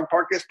 That dog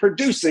park is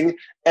producing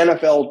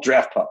NFL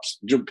draft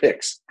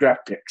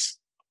picks,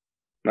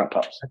 not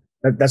pups.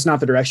 That's not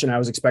the direction I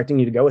was expecting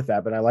you to go with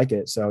that, but I like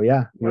it. So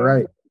yeah, you're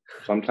right.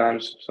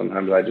 Sometimes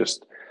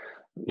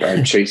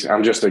I'm chasing.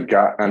 I'm just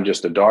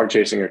a dog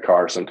chasing a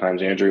car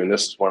sometimes, Andrew. And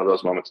this is one of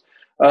those moments.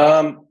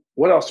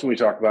 What else can we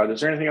talk about?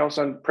 Is there anything else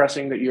on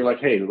pressing that you're like,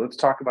 hey, let's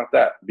talk about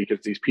that? Because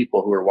these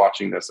people who are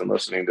watching this and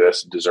listening to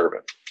this deserve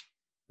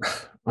it.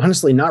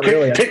 Honestly, not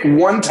really. Pick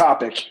one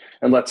topic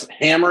and let's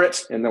hammer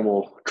it, and then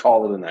we'll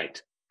call it a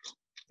night.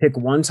 Pick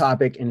one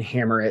topic and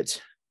hammer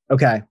it.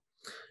 Okay.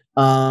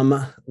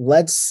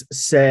 Let's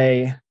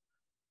say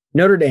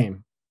Notre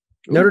Dame.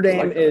 Notre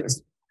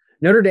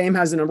Dame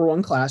has the number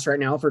one class right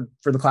now for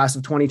the class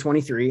of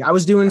 2023. I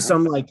was doing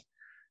some like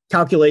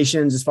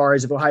calculations as far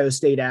as if Ohio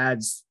State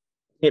adds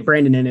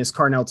Brandon Inniss,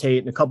 Carnell Tate,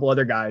 and a couple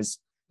other guys.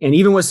 And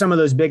even with some of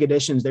those big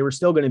additions, they were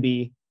still going to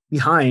be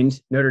behind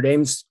where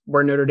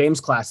Notre Dame's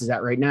class is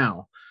at right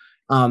now.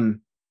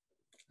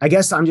 I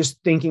guess I'm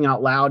just thinking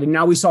out loud. And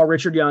now we saw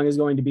Richard Young is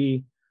going to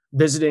be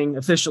visiting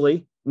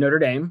officially Notre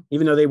Dame,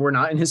 even though they were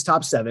not in his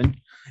top 7.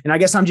 And I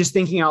guess I'm just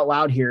thinking out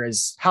loud here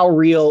is how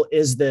real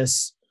is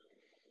this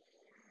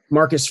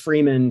Marcus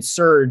Freeman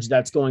surge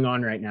that's going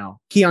on right now?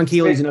 Keon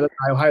Keeley's another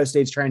guy Ohio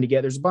State's trying to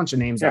get. There's a bunch of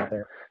names out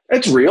there.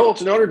 It's real.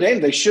 It's Notre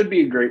Dame. They should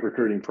be a great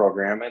recruiting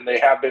program, and they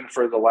have been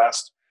for the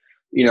last,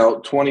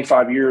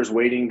 25 years,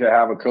 waiting to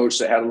have a coach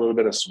that had a little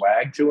bit of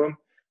swag to him.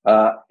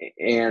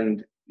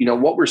 And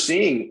what we're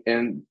seeing,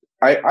 and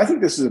I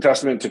think this is a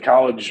testament to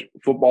college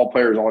football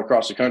players all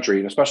across the country,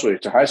 and especially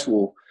to high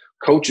school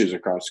coaches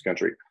across the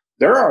country.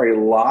 There are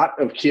a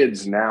lot of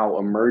kids now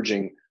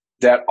emerging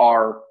that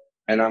are,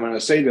 and I'm going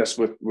to say this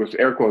with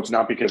air quotes,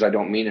 not because I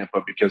don't mean it,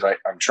 but because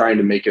I'm trying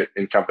to make it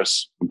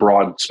encompass a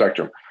broad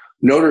spectrum.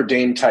 Notre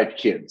Dame type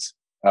kids.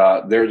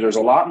 There's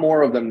a lot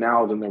more of them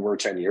now than there were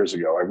 10 years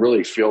ago. I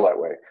really feel that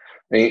way.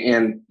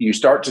 And you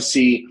start to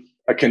see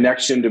a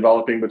connection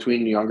developing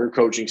between younger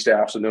coaching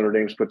staffs that Notre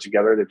Dame's put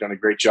together. They've done a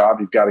great job.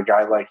 You've got a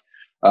guy like,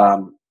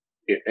 Dylan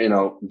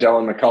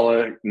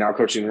McCullough now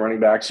coaching the running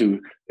backs,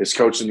 who is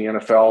coached in the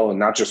NFL, and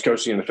not just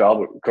coached in the NFL,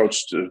 but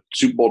coached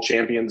Super Bowl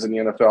champions in the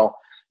NFL.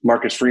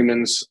 Marcus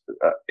Freeman's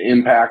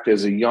impact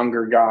as a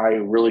younger guy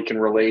who really can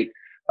relate.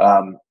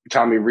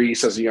 Tommy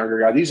Reese as a younger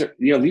guy. These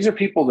are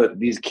people that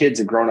these kids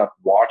have grown up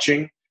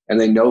watching, and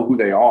they know who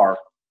they are.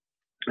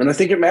 And I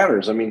think it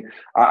matters. I mean,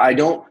 I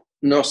don't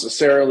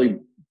necessarily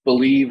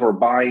believe or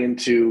buy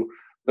into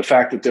the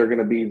fact that they're going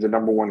to be the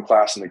number one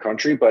class in the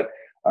country, but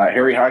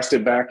Harry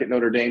Highstead back at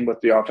Notre Dame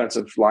with the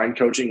offensive line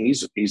coaching.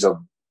 He's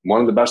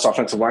one of the best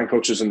offensive line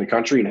coaches in the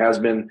country, and has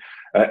been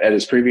at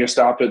his previous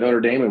stop at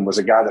Notre Dame, and was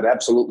a guy that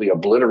absolutely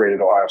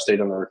obliterated Ohio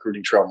State on the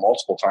recruiting trail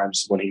multiple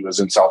times when he was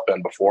in South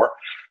Bend before.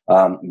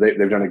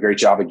 They've done a great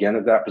job again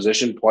at that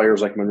position.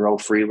 Players like Monroe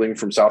Freeling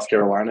from South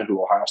Carolina,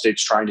 who Ohio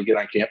State's trying to get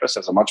on campus,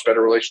 has a much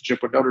better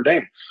relationship with Notre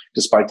Dame,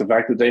 despite the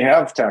fact that they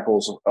have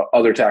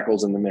other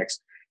tackles in the mix.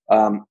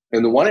 And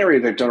the one area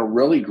they've done a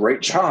really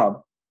great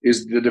job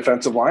is the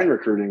defensive line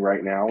recruiting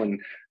right now. And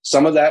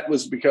some of that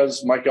was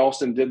because Mike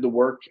Elston did the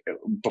work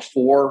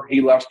before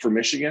he left for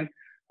Michigan.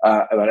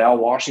 But Al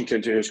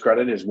Washington, to his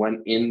credit, has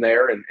went in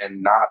there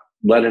and not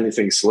let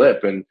anything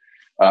slip. And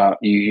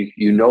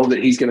you know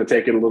that he's going to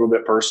take it a little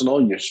bit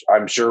personal.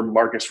 I'm sure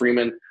Marcus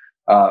Freeman,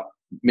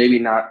 maybe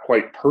not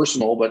quite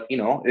personal, but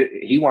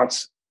he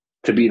wants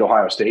to beat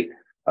Ohio State.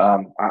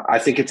 I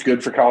think it's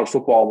good for college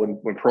football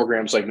when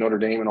programs like Notre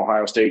Dame and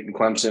Ohio State and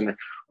Clemson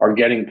are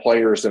getting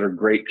players that are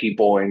great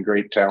people and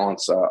great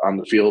talents on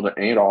the field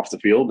and off the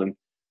field. And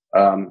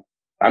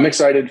I'm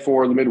excited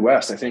for the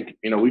Midwest. I think,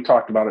 we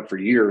talked about it for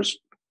years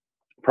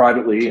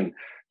privately, and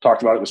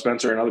talked about it with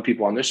Spencer and other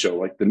people on this show.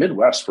 Like, the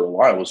Midwest for a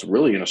while was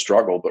really in a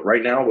struggle, but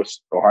right now with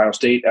Ohio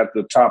State at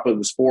the top of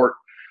the sport,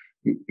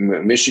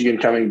 Michigan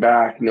coming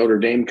back, Notre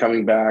Dame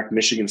coming back,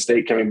 Michigan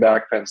State coming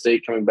back, Penn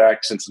State coming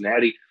back,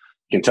 Cincinnati,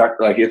 Kentucky,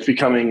 like, it's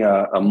becoming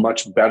a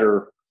much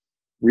better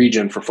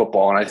region for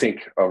football. And I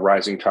think a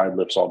rising tide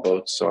lifts all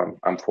boats. So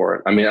I'm for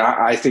it. I mean,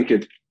 I think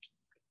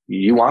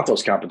you want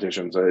those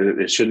competitions.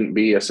 It shouldn't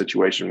be a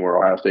situation where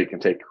Ohio State can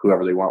take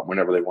whoever they want,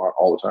 whenever they want,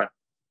 all the time.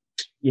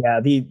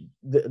 Yeah, the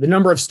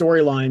number of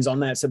storylines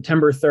on that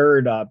September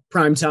 3rd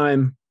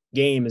primetime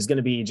game is going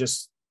to be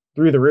just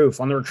through the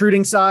roof on the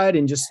recruiting side,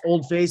 and just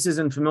old faces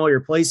and familiar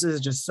places.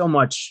 Just so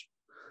much.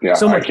 Yeah,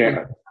 so much.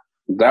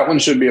 That one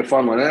should be a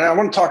fun one. And I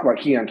want to talk about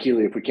Keon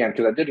Keeley if we can,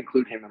 because I did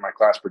include him in my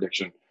class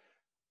prediction.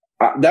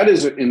 That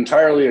is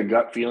entirely a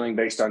gut feeling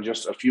based on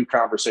just a few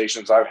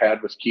conversations I've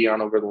had with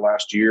Keon over the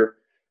last year.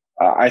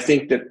 I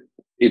think that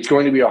it's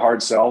going to be a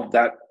hard sell.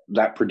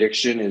 That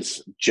prediction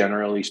is,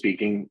 generally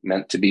speaking,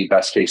 meant to be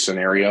best case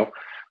scenario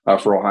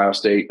for Ohio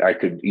State. I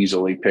could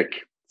easily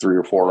pick 3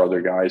 or 4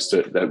 other guys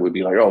that would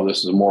be like, oh,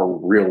 this is more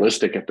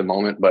realistic at the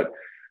moment. But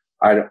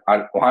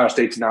Ohio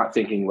State's not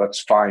thinking,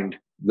 let's find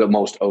the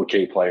most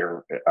okay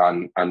player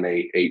on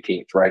May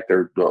 18th, right?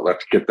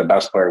 Let's get the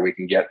best player we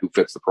can get who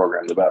fits the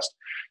program the best.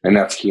 And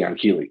that's Keon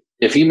Keeley.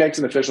 If he makes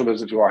an official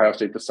visit to Ohio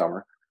State this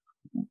summer,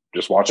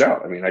 just watch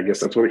out. I mean, I guess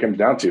that's what it comes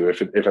down to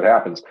if it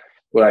happens.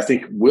 What I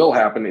think will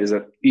happen is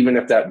that even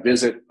if that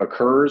visit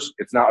occurs,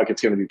 it's not like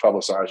it's going to be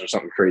publicized or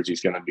something crazy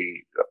is going to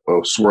be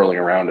swirling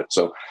around it.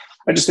 So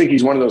I just think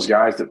he's one of those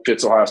guys that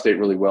fits Ohio State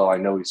really well. I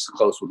know he's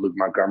close with Luke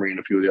Montgomery and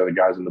a few of the other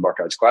guys in the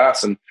Buckeyes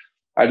class, and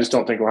I just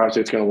don't think Ohio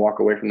State's going to walk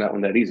away from that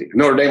one that easy.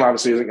 Notre Dame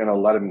obviously isn't going to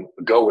let him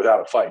go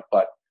without a fight,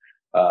 but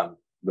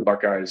the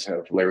Buckeyes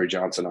have Larry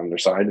Johnson on their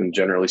side, and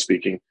generally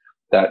speaking,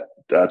 that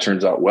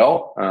turns out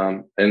well.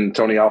 And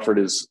Tony Alford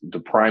is the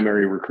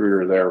primary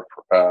recruiter there,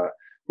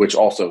 which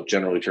also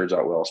generally turns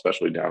out well,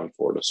 especially down in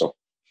Florida. So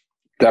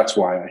that's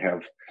why I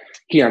have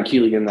Keon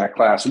Keeley in that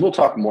class. And we'll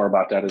talk more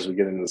about that as we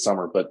get into the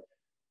summer. But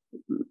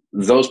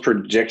those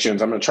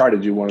predictions, I'm going to try to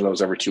do one of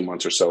those every 2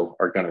 months or so,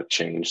 are going to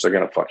change. They're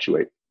going to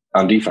fluctuate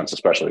on defense,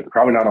 especially.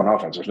 Probably not on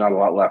offense. There's not a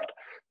lot left.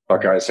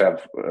 Buckeyes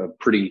have a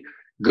pretty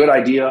good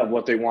idea of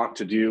what they want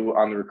to do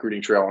on the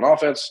recruiting trail on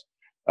offense.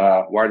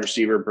 Wide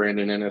receiver,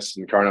 Brandon Ennis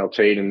and Carnell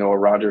Tate and Noah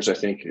Rogers, I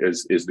think,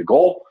 is the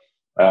goal.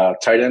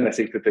 Tight end, I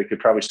think that they could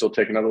probably still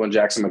take another one.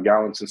 Jackson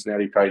McGowan,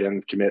 Cincinnati tight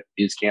end commit,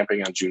 is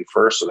camping on June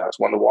 1st, so that's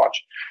one to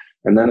watch.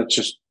 And then it's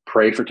just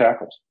pray for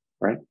tackles,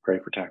 right? Pray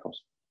for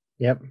tackles.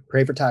 Yep,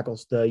 pray for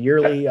tackles. The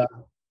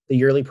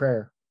yearly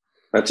prayer.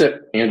 That's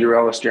it. Andrew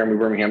Ellis, Jeremy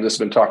Birmingham. This has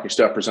been Talking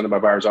Stuff presented by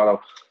Byers Auto.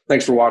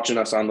 Thanks for watching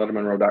us on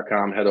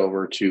LettermenRow.com. Head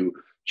over to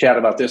chat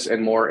about this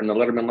and more in the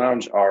Letterman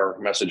Lounge, our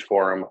message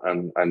forum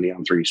on the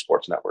On3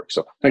 Sports Network.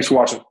 So thanks for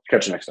watching.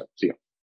 Catch you next time. See you.